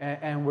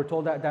 And we're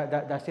told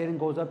that Satan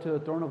goes up to the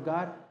throne of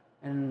God,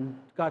 and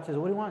God says,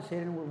 what do you want,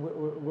 Satan?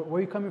 Where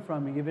are you coming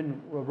from? You've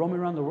been roaming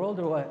around the world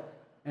or what?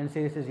 And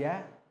Satan says,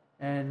 yeah.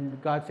 And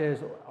God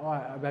says, oh,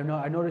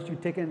 I noticed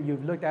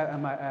you've looked at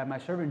my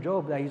servant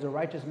Job, that he's a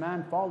righteous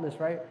man, faultless,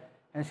 right?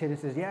 And Satan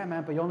says, yeah,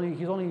 man, but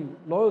he's only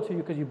loyal to you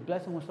because you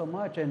bless him with so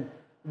much. And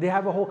they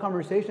have a whole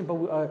conversation,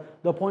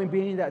 but the point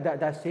being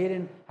that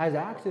Satan has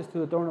access to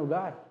the throne of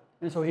God.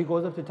 And so he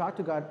goes up to talk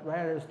to God right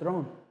at his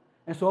throne.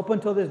 And so up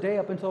until this day,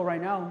 up until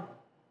right now,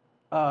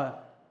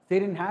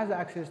 Satan has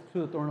access to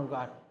the throne of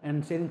God.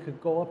 And Satan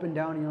could go up and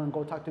down, and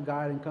go talk to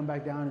God and come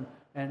back down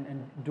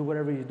and do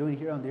whatever he's doing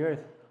here on the earth,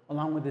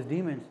 along with his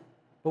demons.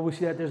 But we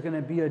see that there's going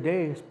to be a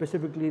day,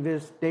 specifically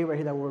this day right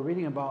here that we're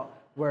reading about,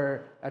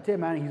 where that's it,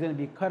 man. He's going to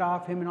be cut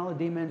off, him and all the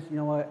demons.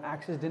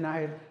 Access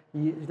denied.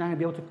 He's not going to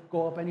be able to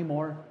go up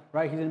anymore,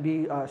 right? He's going to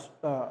be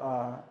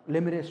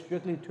limited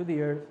strictly to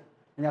the earth.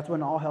 And that's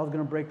when all hell's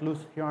going to break loose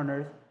here on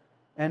earth.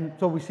 And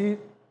so we see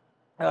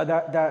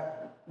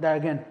that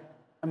again,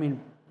 I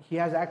mean, he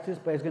has access,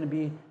 but it's going to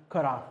be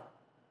cut off.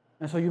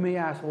 And so you may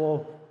ask,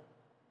 well,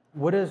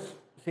 what does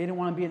Satan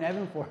want to be in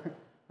heaven for?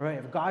 Right?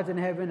 If God's in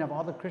heaven, if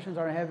all the Christians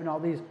are in heaven, all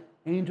these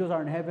angels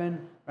are in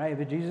heaven, right?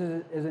 If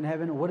Jesus is in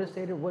heaven, what does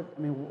Satan?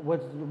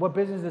 What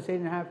business does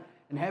Satan have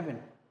in heaven?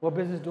 What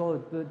business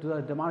do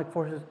the demonic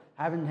forces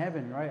have in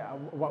heaven? Right?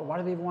 Why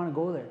do they even want to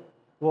go there?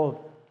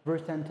 Well,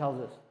 verse 10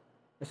 tells us.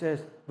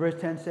 Verse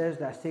 10 says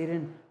that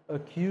Satan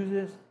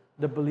accuses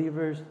the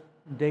believers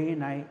day and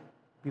night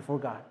before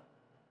God.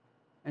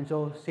 And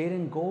so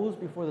Satan goes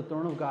before the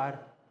throne of God,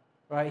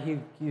 right?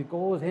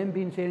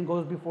 Satan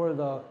goes before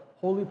the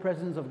holy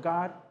presence of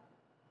God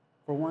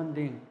for one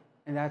thing,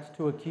 and that's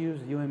to accuse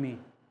you and me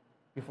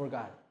before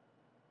God.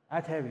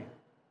 That's heavy.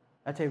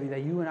 That's heavy,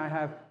 that you and I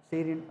have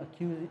Satan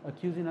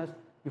accusing us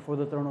before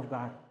the throne of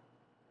God.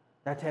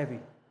 That's heavy.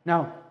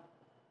 Now,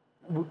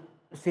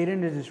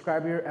 Satan is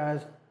described here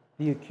as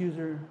the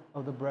accuser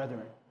of the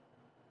brethren,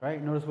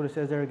 right? Notice what it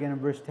says there again in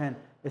verse 10.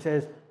 It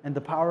says, and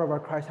the power of our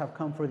Christ have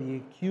come, for the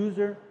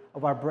accuser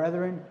of our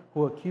brethren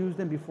who accused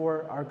them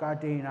before our God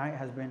day and night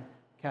has been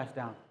cast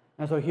down.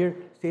 And so here,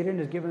 Satan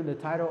is given the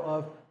title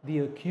of the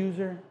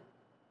accuser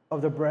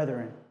of the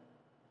brethren.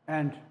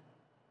 And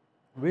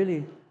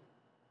really,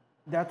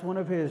 that's one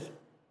of his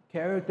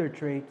character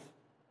traits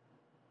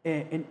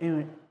in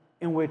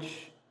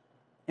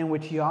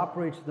which he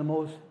operates the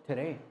most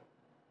today.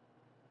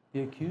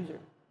 The accuser.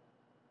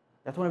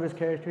 That's one of his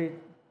character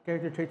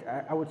traits,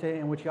 I would say,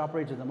 in which he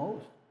operates the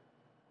most.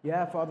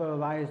 Yeah, father of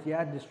lies,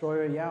 yeah,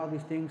 destroyer, yeah, all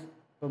these things,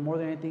 but more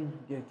than anything,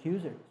 the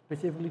accuser,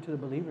 specifically to the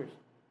believers,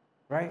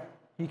 right?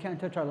 He can't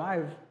touch our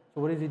lives,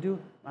 so what does he do?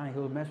 Man,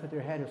 he'll mess with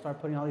your head. He'll start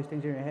putting all these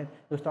things in your head.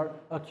 He'll start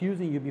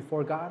accusing you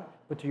before God,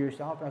 but to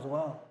yourself as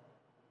well.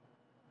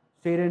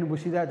 Satan, we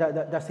see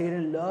that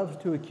Satan loves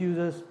to accuse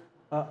us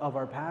of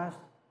our past.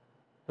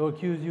 He'll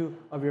accuse you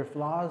of your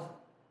flaws.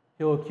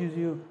 He'll accuse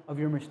you of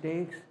your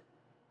mistakes.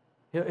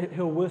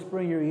 He'll whisper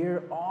in your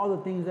ear all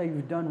the things that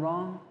you've done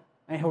wrong,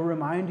 and he'll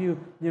remind you,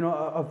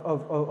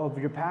 of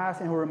your past,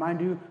 and he'll remind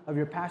you of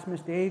your past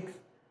mistakes.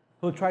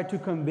 He'll try to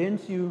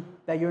convince you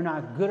that you're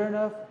not good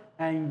enough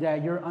and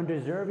that you're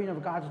undeserving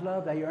of God's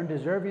love, that you're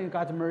undeserving of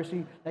God's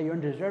mercy, that you're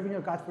undeserving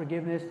of God's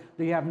forgiveness,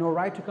 that you have no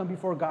right to come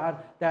before God,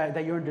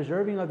 that you're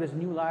undeserving of this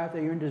new life,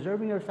 that you're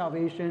undeserving of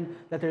salvation,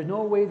 that there's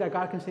no way that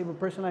God can save a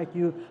person like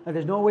you, that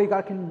there's no way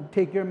God can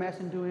take your mess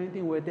and do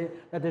anything with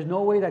it, that there's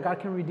no way that God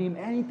can redeem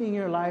anything in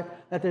your life,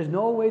 that there's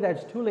no way that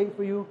it's too late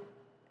for you.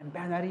 And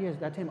man,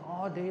 that's him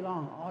all day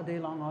long, all day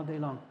long, all day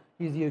long.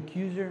 He's the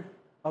accuser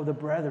of the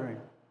brethren,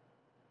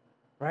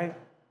 right?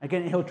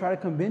 Again, he'll try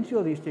to convince you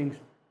of these things.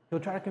 He'll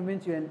try to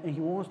convince you, and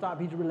he won't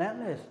stop. He's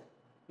relentless.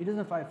 He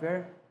doesn't fight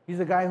fair. He's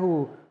the guy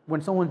who,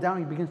 when someone's down,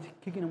 he begins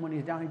kicking him when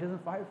he's down. He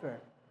doesn't fight fair,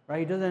 right?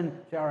 He doesn't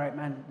say, all right,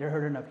 man, they're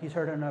hurt enough. He's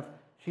hurt enough.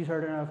 She's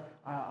hurt enough.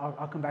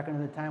 I'll come back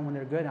another time when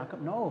they're good.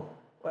 No.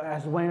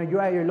 As when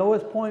you're at your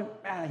lowest point,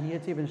 man, he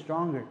hits even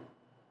stronger,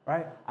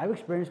 right? I've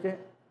experienced it.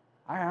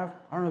 I have.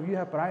 I don't know if you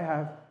have, but I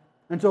have.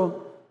 And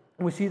so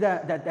we see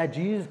that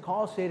Jesus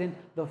calls Satan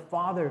the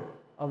father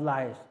of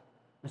lies.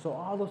 And so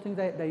all those things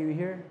that you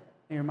hear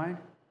in your mind,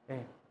 hey,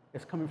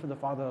 it's coming from the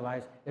father of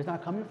lies. It's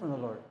not coming from the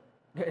Lord.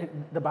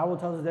 The Bible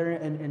tells us there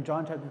in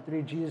John chapter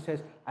 3, Jesus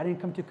says, I didn't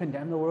come to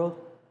condemn the world,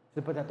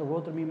 but that the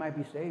world through me might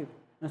be saved.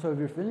 And so if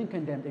you're feeling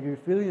condemned, if you're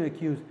feeling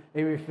accused,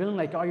 if you're feeling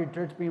like all your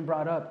dirt's being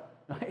brought up,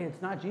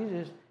 it's not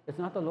Jesus, it's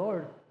not the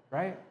Lord,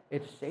 right?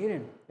 It's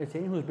Satan. It's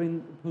Satan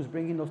who's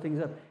bringing those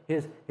things up.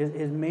 His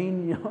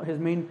main his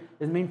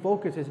main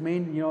focus, his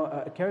main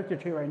character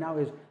trait right now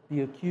is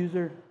the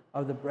accuser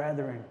of the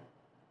brethren.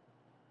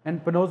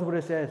 But notice what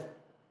it says.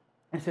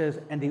 It says,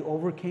 and they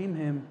overcame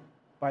him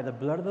by the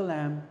blood of the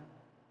Lamb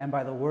and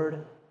by the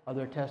word of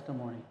their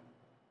testimony.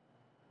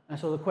 And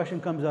so the question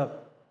comes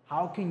up,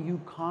 how can you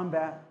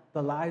combat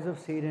the lies of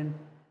Satan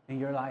in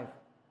your life?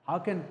 How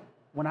can,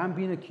 when I'm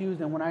being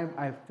accused and when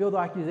I feel the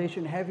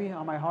accusation heavy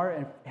on my heart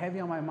and heavy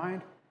on my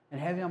mind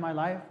and heavy on my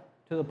life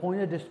to the point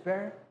of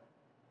despair,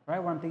 right?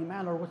 Where I'm thinking,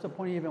 man, Lord, what's the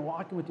point of even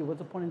walking with you? What's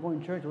the point in going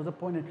to church? What's the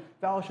point in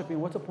fellowshipping?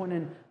 What's the point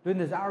in doing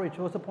this outreach?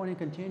 What's the point in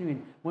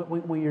continuing?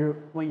 When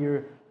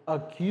you're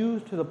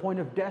accused to the point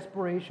of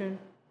desperation,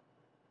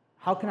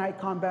 how can I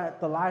combat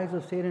the lies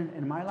of Satan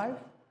in my life?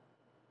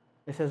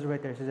 It says it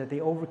right there. It says that they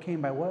overcame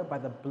by what? By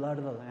the blood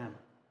of the Lamb.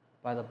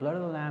 By the blood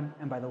of the Lamb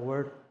and by the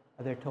word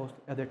of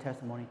their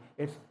testimony.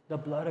 It's the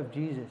blood of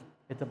Jesus.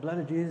 It's the blood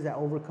of Jesus that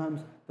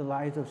overcomes the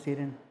lies of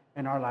Satan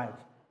in our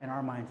lives, in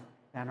our minds,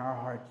 and our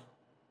hearts.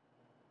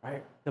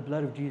 Right? The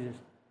blood of Jesus.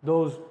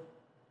 Those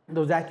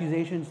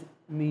accusations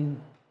mean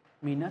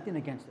nothing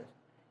against us.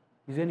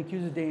 He's going to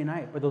accuse us day and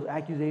night, but those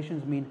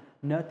accusations mean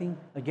nothing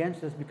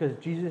against us because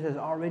Jesus has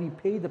already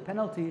paid the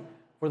penalty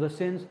for the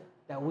sins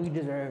that we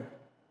deserve.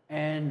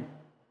 And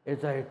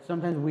it's like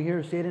sometimes we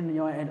hear Satan,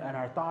 and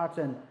our thoughts,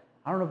 and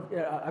I don't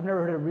know, I've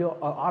never heard a real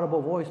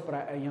audible voice,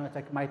 but it's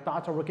like my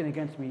thoughts are working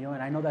against me,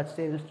 and I know that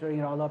Satan's stirring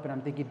it all up, and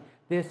I'm thinking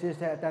this,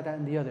 that,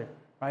 and the other.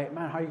 Right?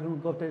 Man, how are you going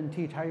to go up there and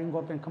teach? How are you going to go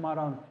up there and come out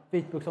on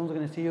Facebook? Someone's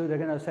going to see you. They're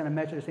going to send a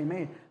message saying,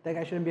 man, that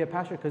guy shouldn't be a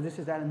pastor because this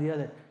is that and the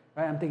other.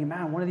 Right? I'm thinking,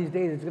 man, one of these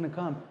days it's going to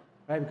come,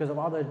 right? Because of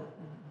all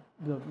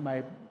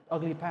my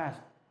ugly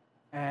past.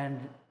 And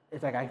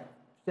it's like I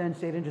send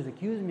Satan just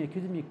accusing me.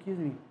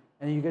 And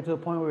then you get to the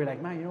point where you're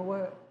like, man, you know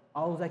what?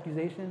 All those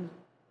accusations,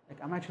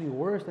 like I'm actually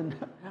worse than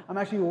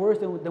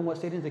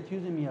what Satan's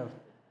accusing me of.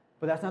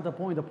 But that's not the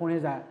point. The point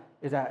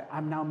is that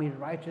I'm now made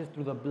righteous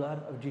through the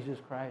blood of Jesus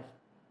Christ.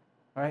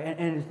 All right,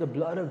 and it's the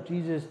blood of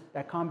Jesus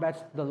that combats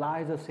the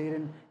lies of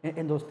Satan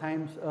in those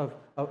times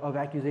of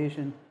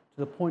accusation to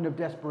the point of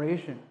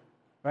desperation.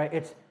 Right?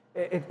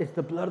 It's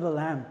the blood of the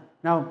Lamb.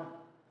 Now,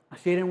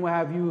 Satan will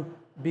have you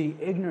be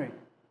ignorant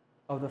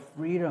of the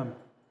freedom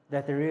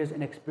that there is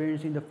in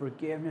experiencing the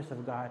forgiveness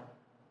of God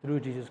through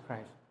Jesus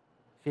Christ.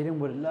 Satan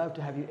would love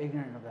to have you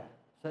ignorant of that.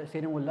 So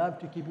Satan would love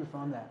to keep you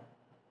from that.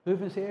 He'll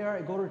even say, all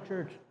right, go to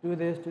church, do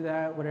this, do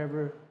that,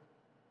 whatever,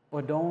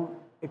 but don't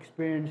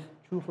experience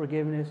true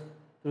forgiveness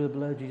through the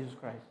blood of Jesus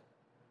Christ.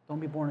 Don't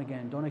be born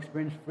again. Don't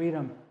experience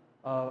freedom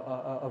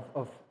of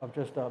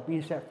just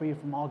being set free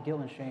from all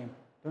guilt and shame.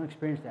 Don't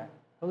experience that.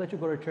 He'll let you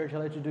go to church. He'll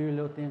let you do your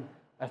little thing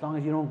as long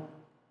as you don't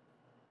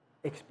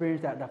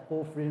experience that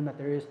full freedom that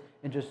there is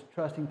in just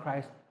trusting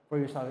Christ for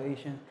your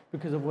salvation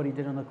because of what he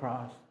did on the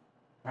cross,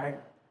 right?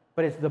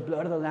 But it's the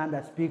blood of the Lamb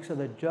that speaks of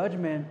the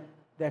judgment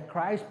that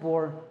Christ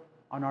bore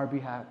on our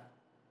behalf.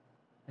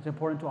 It's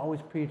important to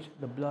always preach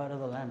the blood of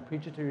the Lamb.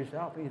 Preach it to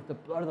yourself. The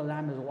blood of the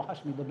Lamb has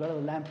washed me. The blood of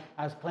the Lamb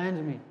has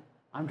cleansed me.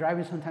 I'm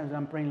driving sometimes and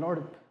I'm praying,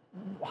 Lord,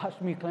 wash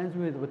me, cleanse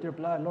me with your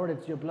blood. Lord,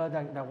 it's your blood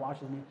that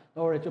washes me.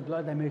 Lord, it's your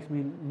blood that makes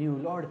me new.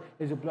 Lord,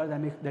 it's your blood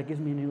that gives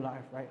me new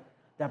life, right?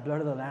 That blood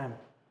of the Lamb.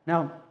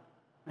 Now,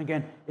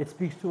 again, it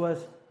speaks to us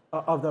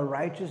of the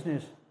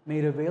righteousness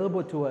made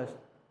available to us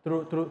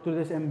through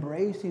this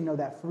embracing of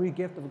that free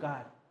gift of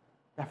God,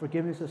 that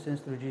forgiveness of sins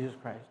through Jesus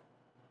Christ.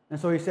 And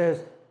so he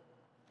says,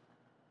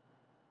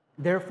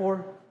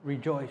 therefore,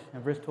 rejoice.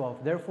 In verse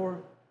 12,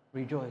 therefore,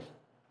 rejoice.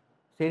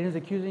 Satan is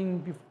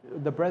accusing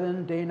the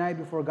brethren day and night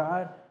before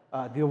God.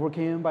 They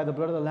overcame him by the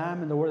blood of the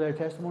Lamb and the word of their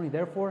testimony.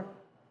 Therefore,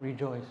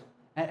 rejoice.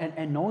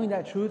 And knowing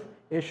that truth,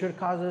 it should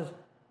cause us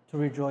to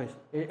rejoice.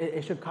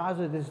 It should cause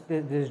us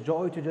this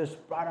joy to just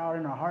sprout out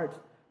in our hearts,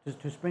 just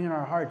to spring in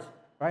our hearts,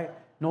 right?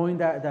 Knowing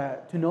to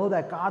know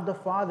that God the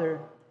Father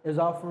is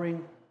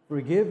offering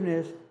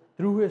forgiveness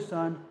through His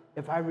Son.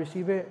 If I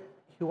receive it,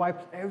 He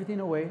wipes everything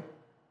away,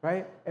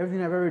 right? Everything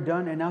I've ever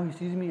done, and now He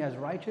sees me as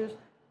righteous,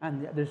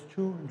 and there's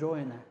true joy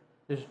in that.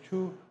 There's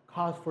true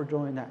cause for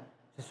joy in that.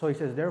 So He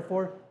says,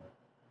 therefore,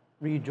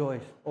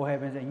 rejoice, O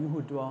heavens, and you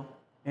who dwell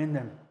in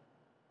them.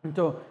 And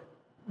so,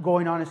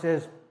 going on, it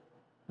says,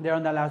 there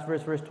on that last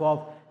verse, verse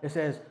 12, it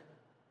says,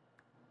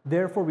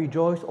 therefore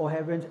rejoice, O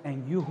heavens,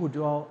 and you who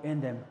dwell in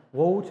them.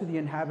 Woe to the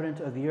inhabitants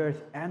of the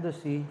earth and the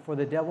sea, for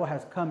the devil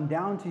has come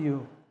down to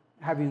you,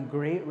 having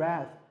great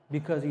wrath,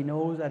 because he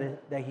knows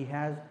that he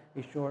has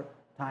a short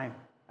time.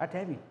 That's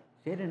heavy.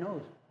 Satan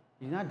knows.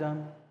 He's not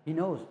dumb. He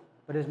knows.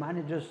 But his mind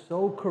is just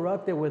so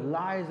corrupted with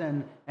lies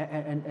and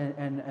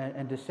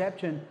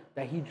deception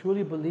that he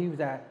truly believes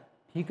that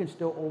he can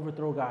still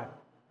overthrow God.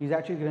 He's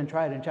actually going to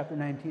try it in chapter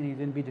 19. He's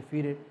going to be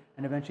defeated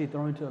and eventually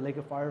thrown into a lake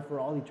of fire for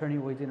all eternity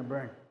where he's going to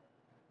burn.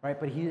 Right?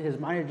 But his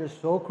mind is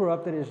just so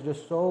corrupted, it's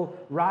just so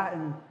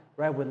rotten,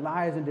 right, with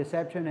lies and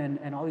deception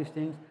and all these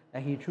things,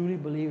 that he truly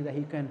believes that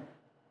he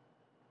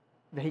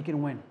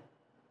can win.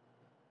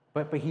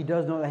 But he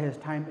does know that his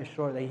time is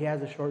short, that he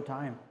has a short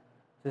time.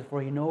 It says,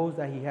 for he knows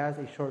that he has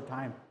a short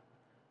time.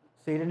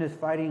 Satan is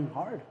fighting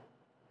hard.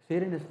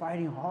 Satan is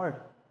fighting hard.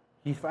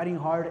 He's fighting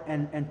hard,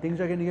 and things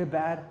are going to get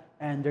bad,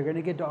 and they're going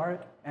to get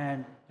dark,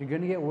 and they're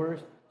going to get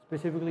worse,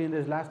 specifically in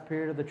this last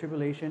period of the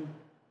tribulation,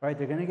 right?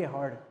 They're going to get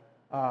hard.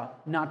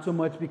 Not so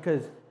much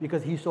because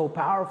he's so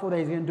powerful that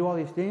he's going to do all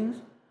these things,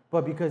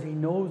 but because he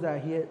knows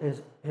that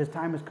his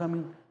time is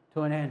coming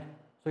to an end.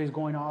 So he's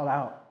going all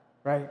out,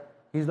 right?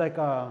 He's like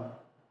a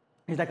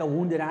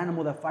wounded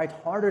animal that fights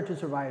harder to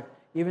survive,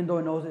 even though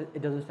it knows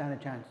it doesn't stand a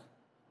chance.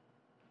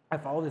 I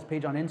follow this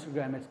page on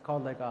Instagram. It's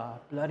called like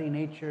Bloody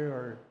Nature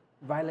or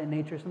Violent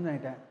Nature, something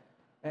like that.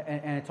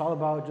 And it's all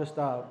about just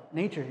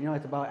nature. You know,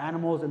 it's about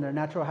animals and their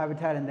natural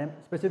habitat. And then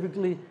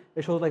specifically,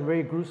 it shows like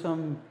very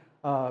gruesome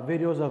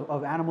videos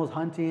of animals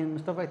hunting,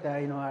 stuff like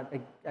that. You know,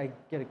 I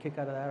get a kick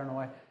out of that. I don't know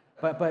why.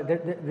 But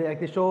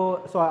they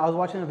show. So I was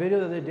watching a video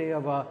the other day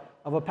of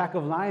a pack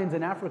of lions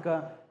in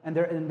Africa, and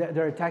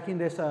they're attacking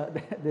this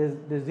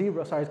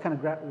zebra. Sorry, it's kind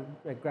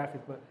of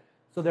graphic, but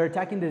so they're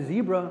attacking the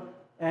zebra,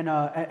 and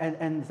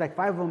it's like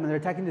 5 of them, and they're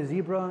attacking the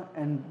zebra,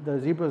 and the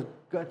zebra's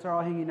guts are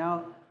all hanging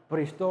out, but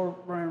he's still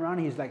running around.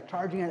 He's like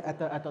charging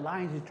at the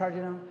lions. He's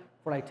charging them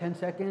for like 10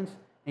 seconds,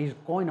 and he's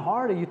going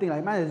hard. And you think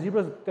like, man, the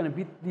zebra's gonna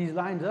beat these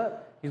lions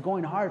up. He's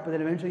going hard, but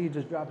then eventually he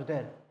just drops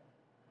dead,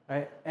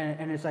 right?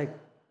 And it's like,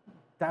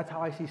 that's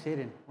how I see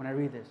Satan when I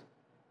read this.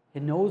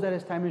 He knows that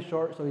his time is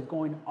short, so he's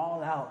going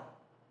all out,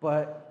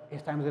 but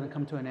his time is going to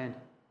come to an end,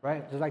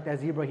 right? Just like that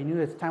zebra, he knew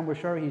his time was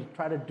short. He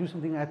tried to do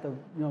something at the,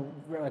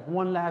 like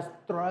one last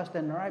thrust,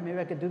 and all right, maybe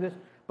I could do this.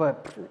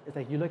 But it's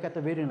like you look at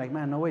the video and like,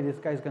 man, no way, this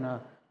guy's going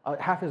to,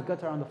 half his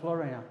guts are on the floor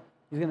right now.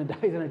 He's going to die,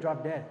 he's going to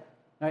drop dead.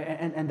 Right?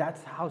 And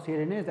that's how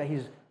Satan is, that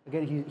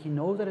he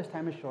knows that his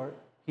time is short.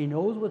 He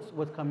knows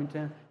what's coming to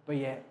him, but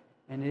yet,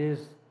 and it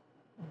is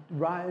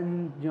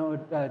rotten,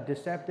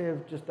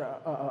 deceptive, just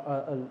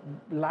a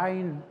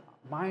lying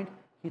mind,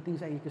 he thinks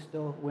that he can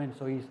still win,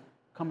 so he's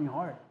coming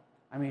hard.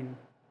 I mean,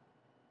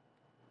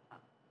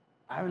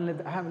 I haven't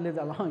lived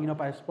that long,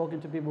 but I've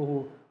spoken to people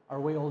who are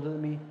way older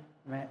than me,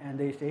 and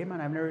they say, man,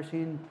 I've never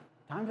seen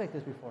times like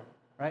this before,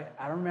 right?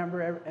 I don't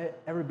remember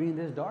ever being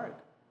this dark.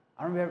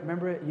 I don't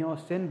remember,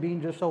 sin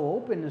being just so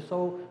open and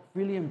so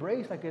freely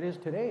embraced like it is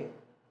today,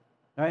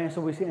 right? And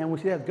so we see that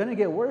it's going to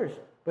get worse,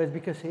 but it's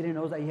because Satan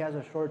knows that he has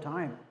a short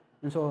time.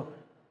 And so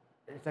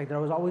it's like there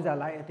was always that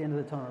light at the end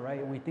of the tunnel, right?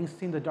 And when things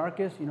seem the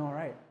darkest, all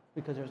right,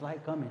 because there's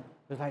light coming.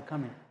 There's light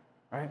coming,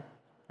 right?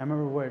 I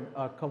remember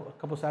a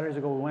couple Saturdays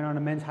ago, we went on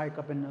a men's hike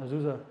up in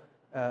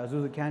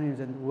Azusa Canyons,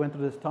 and we went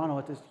through this tunnel.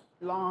 It's this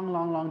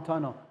long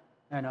tunnel,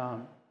 and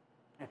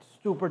it's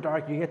super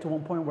dark. You get to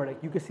one point where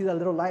like you can see that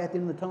little light at the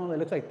end of the tunnel. It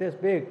looks like this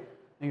big,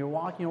 and you're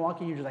walking.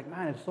 You're just like,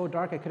 man, it's so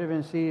dark. I could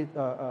even see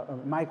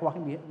Mike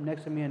walking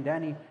next to me and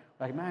Danny.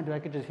 Like, man, dude, I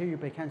could just hear you,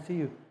 but I can't see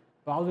you.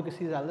 But all we could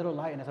see is that little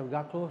light, and as we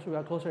got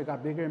closer, it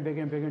got bigger and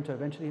bigger and bigger, until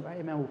eventually,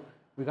 right, man,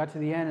 we got to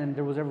the end, and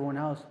there was everyone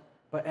else.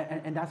 But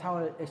and that's how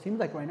it seems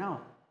like right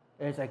now.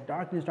 It's like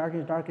darkness,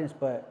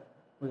 but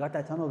we got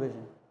that tunnel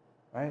vision,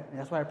 right? And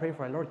that's why I pray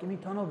for it. Lord, give me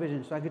tunnel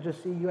vision so I could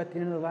just see you at the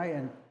end of the light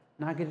and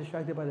not get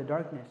distracted by the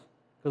darkness.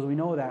 Because we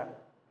know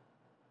that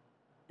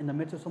in the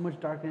midst of so much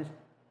darkness,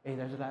 hey,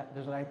 there's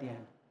a light at the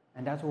end.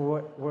 And that's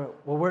what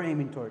we're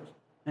aiming towards.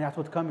 And that's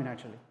what's coming,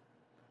 actually.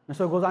 And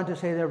so it goes on to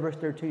say there, verse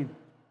 13,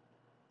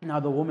 now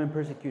the woman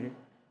persecuted.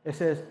 It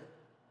says,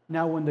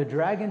 now when the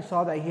dragon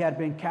saw that he had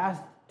been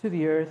cast to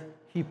the earth,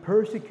 he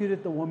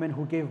persecuted the woman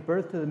who gave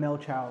birth to the male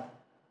child.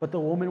 But the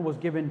woman was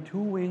given 2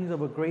 wings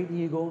of a great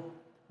eagle,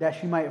 that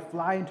she might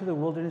fly into the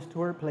wilderness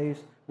to her place,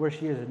 where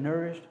she is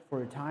nourished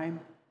for a time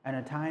and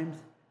a times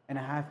and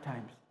a half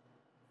times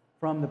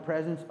from the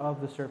presence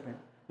of the serpent.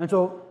 And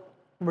so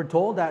we're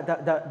told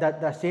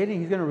that Satan,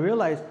 he's going to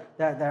realize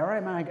that all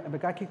right, man, I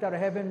got kicked out of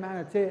heaven, man,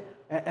 that's it.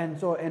 And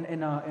so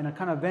in a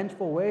kind of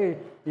vengeful way,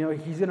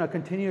 he's going to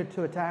continue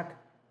to attack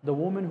the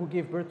woman who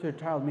gave birth to a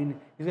child. I mean,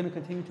 he's going to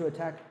continue to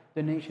attack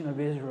the nation of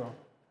Israel.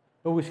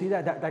 But we see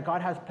that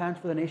God has plans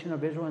for the nation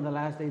of Israel in the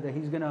last days, that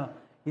he's going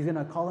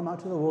to call them out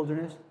to the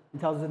wilderness. He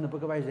tells us in the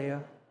book of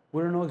Isaiah.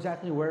 We don't know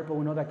exactly where, but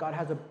we know that God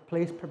has a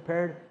place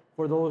prepared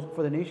for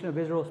the nation of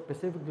Israel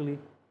specifically,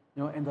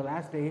 in the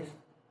last days,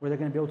 where they're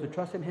going to be able to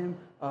trust in him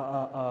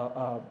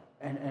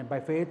and by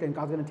faith, and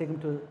God's going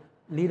to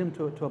lead them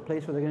to a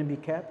place where they're going to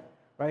be kept,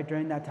 right,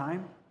 during that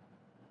time.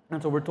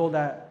 And so we're told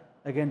that,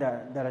 again,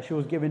 that she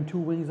was given 2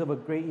 wings of a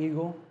great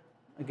eagle.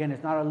 Again,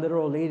 it's not a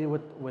literal lady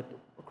with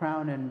a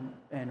crown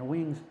and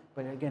wings,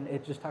 but again,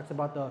 it just talks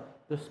about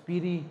the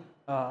speedy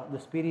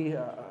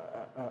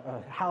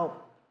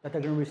help that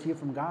they're going to receive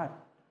from God,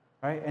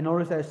 right? And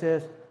notice that it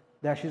says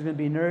that she's going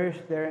to be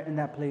nourished there in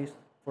that place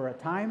for a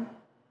time,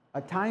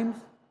 a times,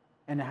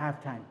 and a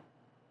half time.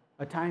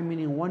 A time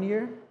meaning 1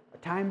 year, a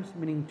times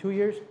meaning 2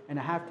 years, and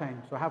a half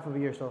time, so half of a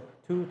year, so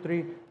 2,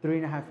 3,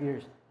 3.5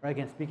 years. Right?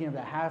 Again, speaking of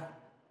that half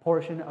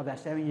portion of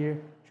that 7-year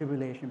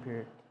tribulation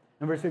period.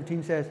 And verse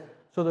 15 says,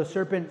 so the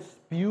serpent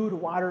spewed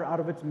water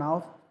out of its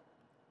mouth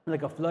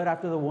like a flood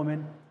after the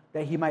woman,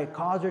 that he might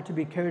cause her to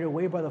be carried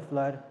away by the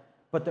flood.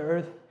 But the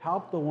earth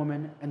helped the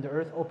woman, and the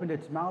earth opened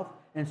its mouth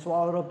and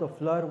swallowed up the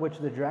flood which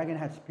the dragon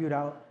had spewed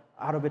out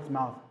of its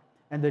mouth.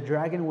 And the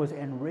dragon was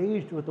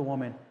enraged with the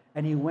woman,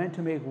 and he went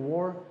to make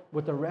war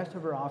with the rest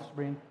of her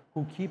offspring,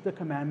 who keep the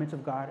commandments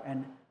of God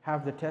and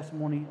have the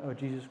testimony of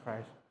Jesus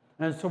Christ.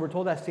 And so we're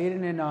told that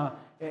Satan,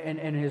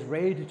 in his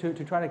rage to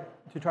try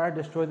to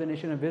destroy the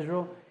nation of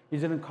Israel,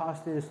 he's going to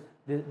cause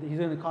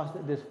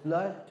this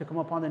flood to come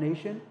upon the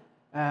nation.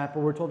 But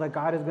we're told that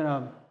God is going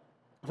to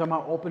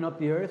somehow open up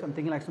the earth. I'm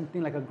thinking like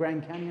something like a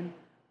Grand Canyon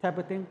type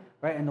of thing,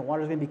 right? And the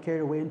water is going to be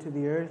carried away into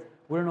the earth.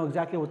 We don't know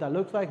exactly what that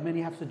looks like.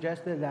 Many have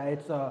suggested that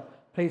it's a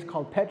place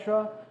called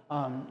Petra.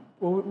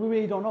 We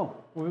really don't know.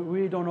 We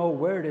really don't know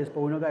where it is, but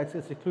we know that it's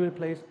a secluded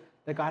place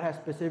that God has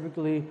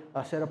specifically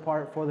set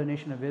apart for the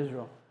nation of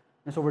Israel.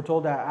 And so we're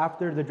told that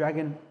after the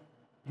dragon,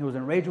 he was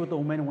enraged with the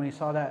woman when he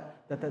saw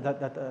that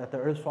the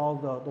earth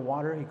swallowed the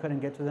water, he couldn't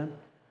get to them.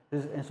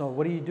 And so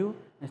what do?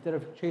 Instead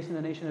of chasing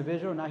the nation of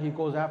Israel, now he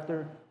goes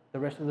after the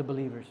rest of the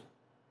believers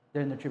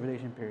during the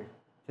tribulation period.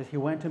 It says he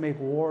went to make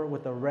war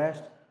with the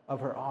rest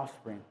of her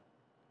offspring,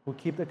 who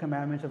keep the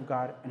commandments of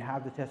God and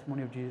have the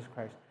testimony of Jesus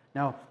Christ.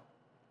 Now,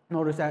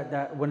 notice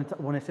that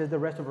when it says the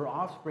rest of her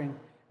offspring,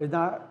 it's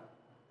not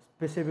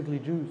specifically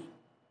Jews,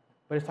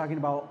 but it's talking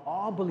about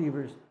all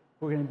believers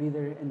who are going to be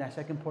there in that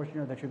second portion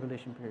of the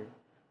tribulation period.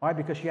 Why?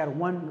 Because she had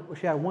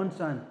one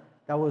son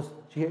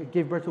she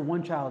gave birth to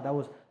one child that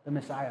was the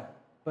Messiah.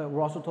 But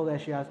we're also told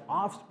that she has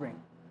offspring,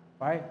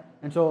 right?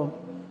 And so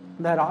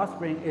that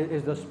offspring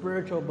is the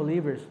spiritual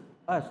believers,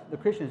 us, the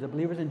Christians, the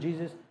believers in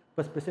Jesus,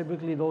 but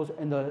specifically those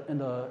in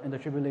the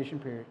tribulation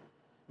period.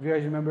 If you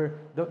guys remember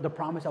the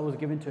promise that was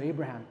given to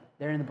Abraham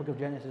there in the book of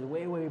Genesis,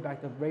 way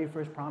back, the very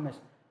first promise,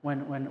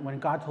 when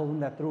God told him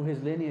that through his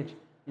lineage,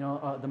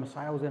 the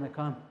Messiah was going to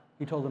come.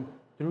 He told him,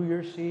 through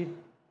your seed,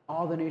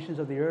 all the nations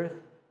of the earth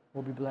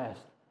will be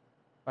blessed.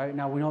 Right?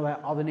 Now we know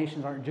that all the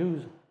nations aren't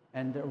Jews,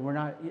 and we're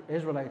not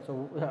Israelites,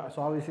 so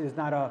obviously it's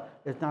not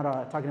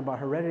talking about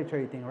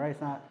hereditary thing, right?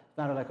 It's not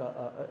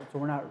so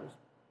we're not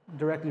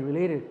directly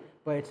related,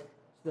 but it's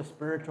the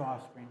spiritual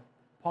offspring.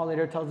 Paul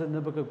later tells us in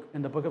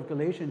the book of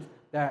Galatians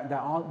that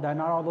not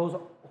all those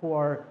who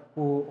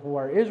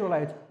are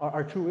Israelites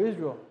are true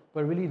Israel,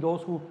 but really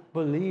those who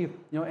believe,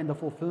 in the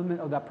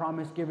fulfillment of that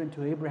promise given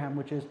to Abraham,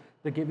 which is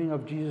the giving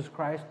of Jesus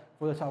Christ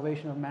for the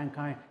salvation of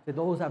mankind. That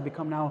those have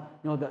become now,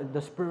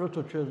 the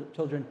spiritual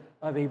children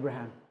of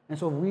Abraham. And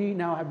so we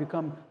now have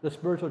become the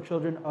spiritual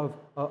children of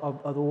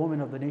the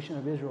woman of the nation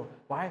of Israel.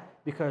 Why?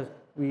 Because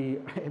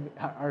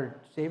our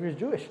Savior is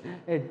Jewish.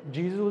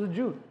 Jesus was a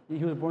Jew.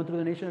 He was born through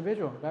the nation of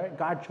Israel. Right?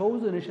 God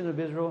chose the nation of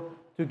Israel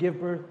to give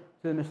birth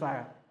to the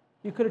Messiah.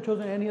 He could have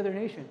chosen any other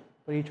nation,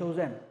 but he chose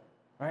them.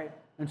 Right?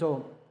 And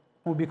so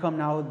we become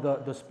now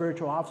the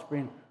spiritual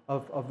offspring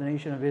of the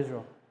nation of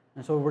Israel.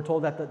 And so we're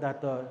told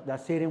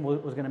that Satan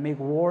was going to make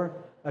war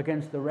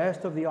against the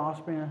rest of the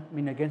offspring,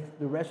 against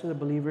the rest of the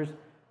believers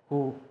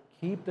who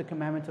keep the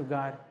commandments of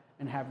God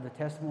and have the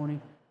testimony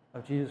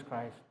of Jesus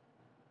Christ.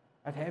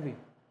 That's heavy,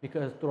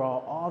 because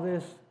throughout all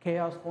this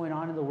chaos going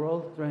on in the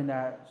world during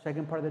that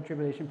second part of the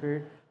tribulation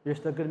period, there's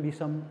still going to be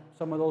some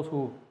of those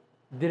who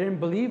didn't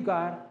believe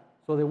God,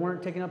 so they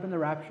weren't taken up in the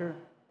rapture,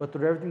 but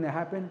through everything that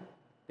happened,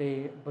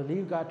 they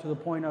believed God to the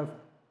point of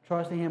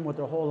trusting Him with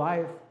their whole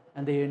life,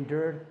 and they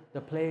endured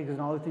the plagues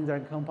and all the things that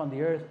had come upon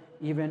the earth,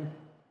 even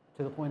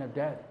to the point of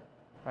death,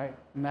 right?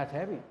 And that's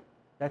heavy.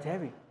 That's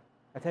heavy.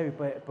 That's heavy.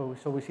 But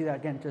so we see that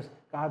again, just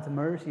God's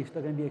mercy is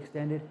still going to be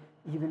extended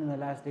even in the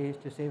last days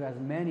to save as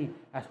many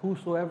as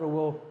whosoever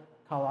will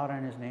call out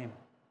on His name.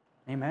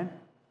 Amen?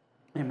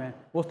 Amen.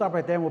 We'll stop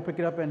right there and we'll pick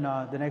it up in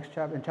the next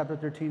chapter, in chapter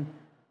 13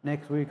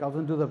 next week. I was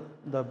going to do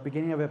the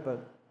beginning of it,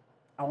 but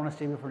I want to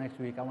save it for next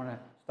week. I want to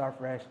start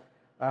fresh.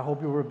 I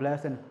hope you were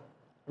blessed. And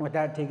with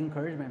that, take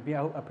encouragement.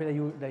 I pray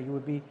that you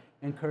would be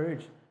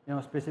encouraged,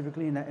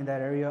 specifically in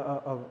that area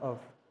of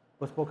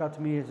what spoke out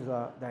to me is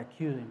that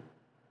accusing,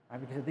 right?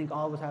 Because I think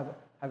all of us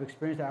have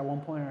experienced that at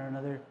one point or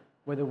another,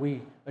 whether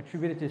we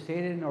attribute it to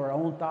Satan or our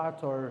own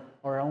thoughts or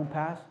our own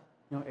past.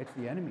 It's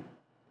the enemy.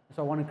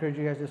 So I want to encourage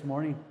you guys this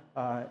morning,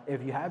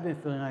 if you have been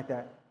feeling like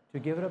that, to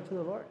give it up to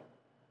the Lord.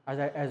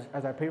 As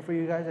I pray for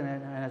you guys and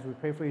as we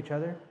pray for each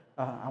other,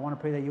 I want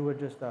to pray that you would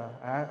just,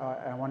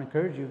 I want to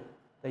encourage you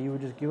that you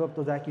would just give up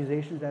those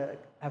accusations that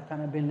have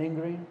kind of been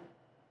lingering.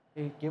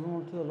 Hey, give them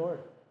up to the Lord.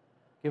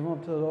 Give them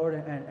up to the Lord,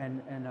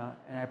 and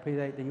I pray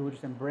that you would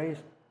just embrace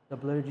the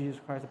blood of Jesus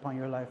Christ upon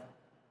your life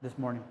this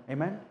morning.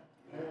 Amen?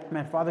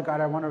 Amen. Father God,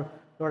 I want to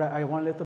lift up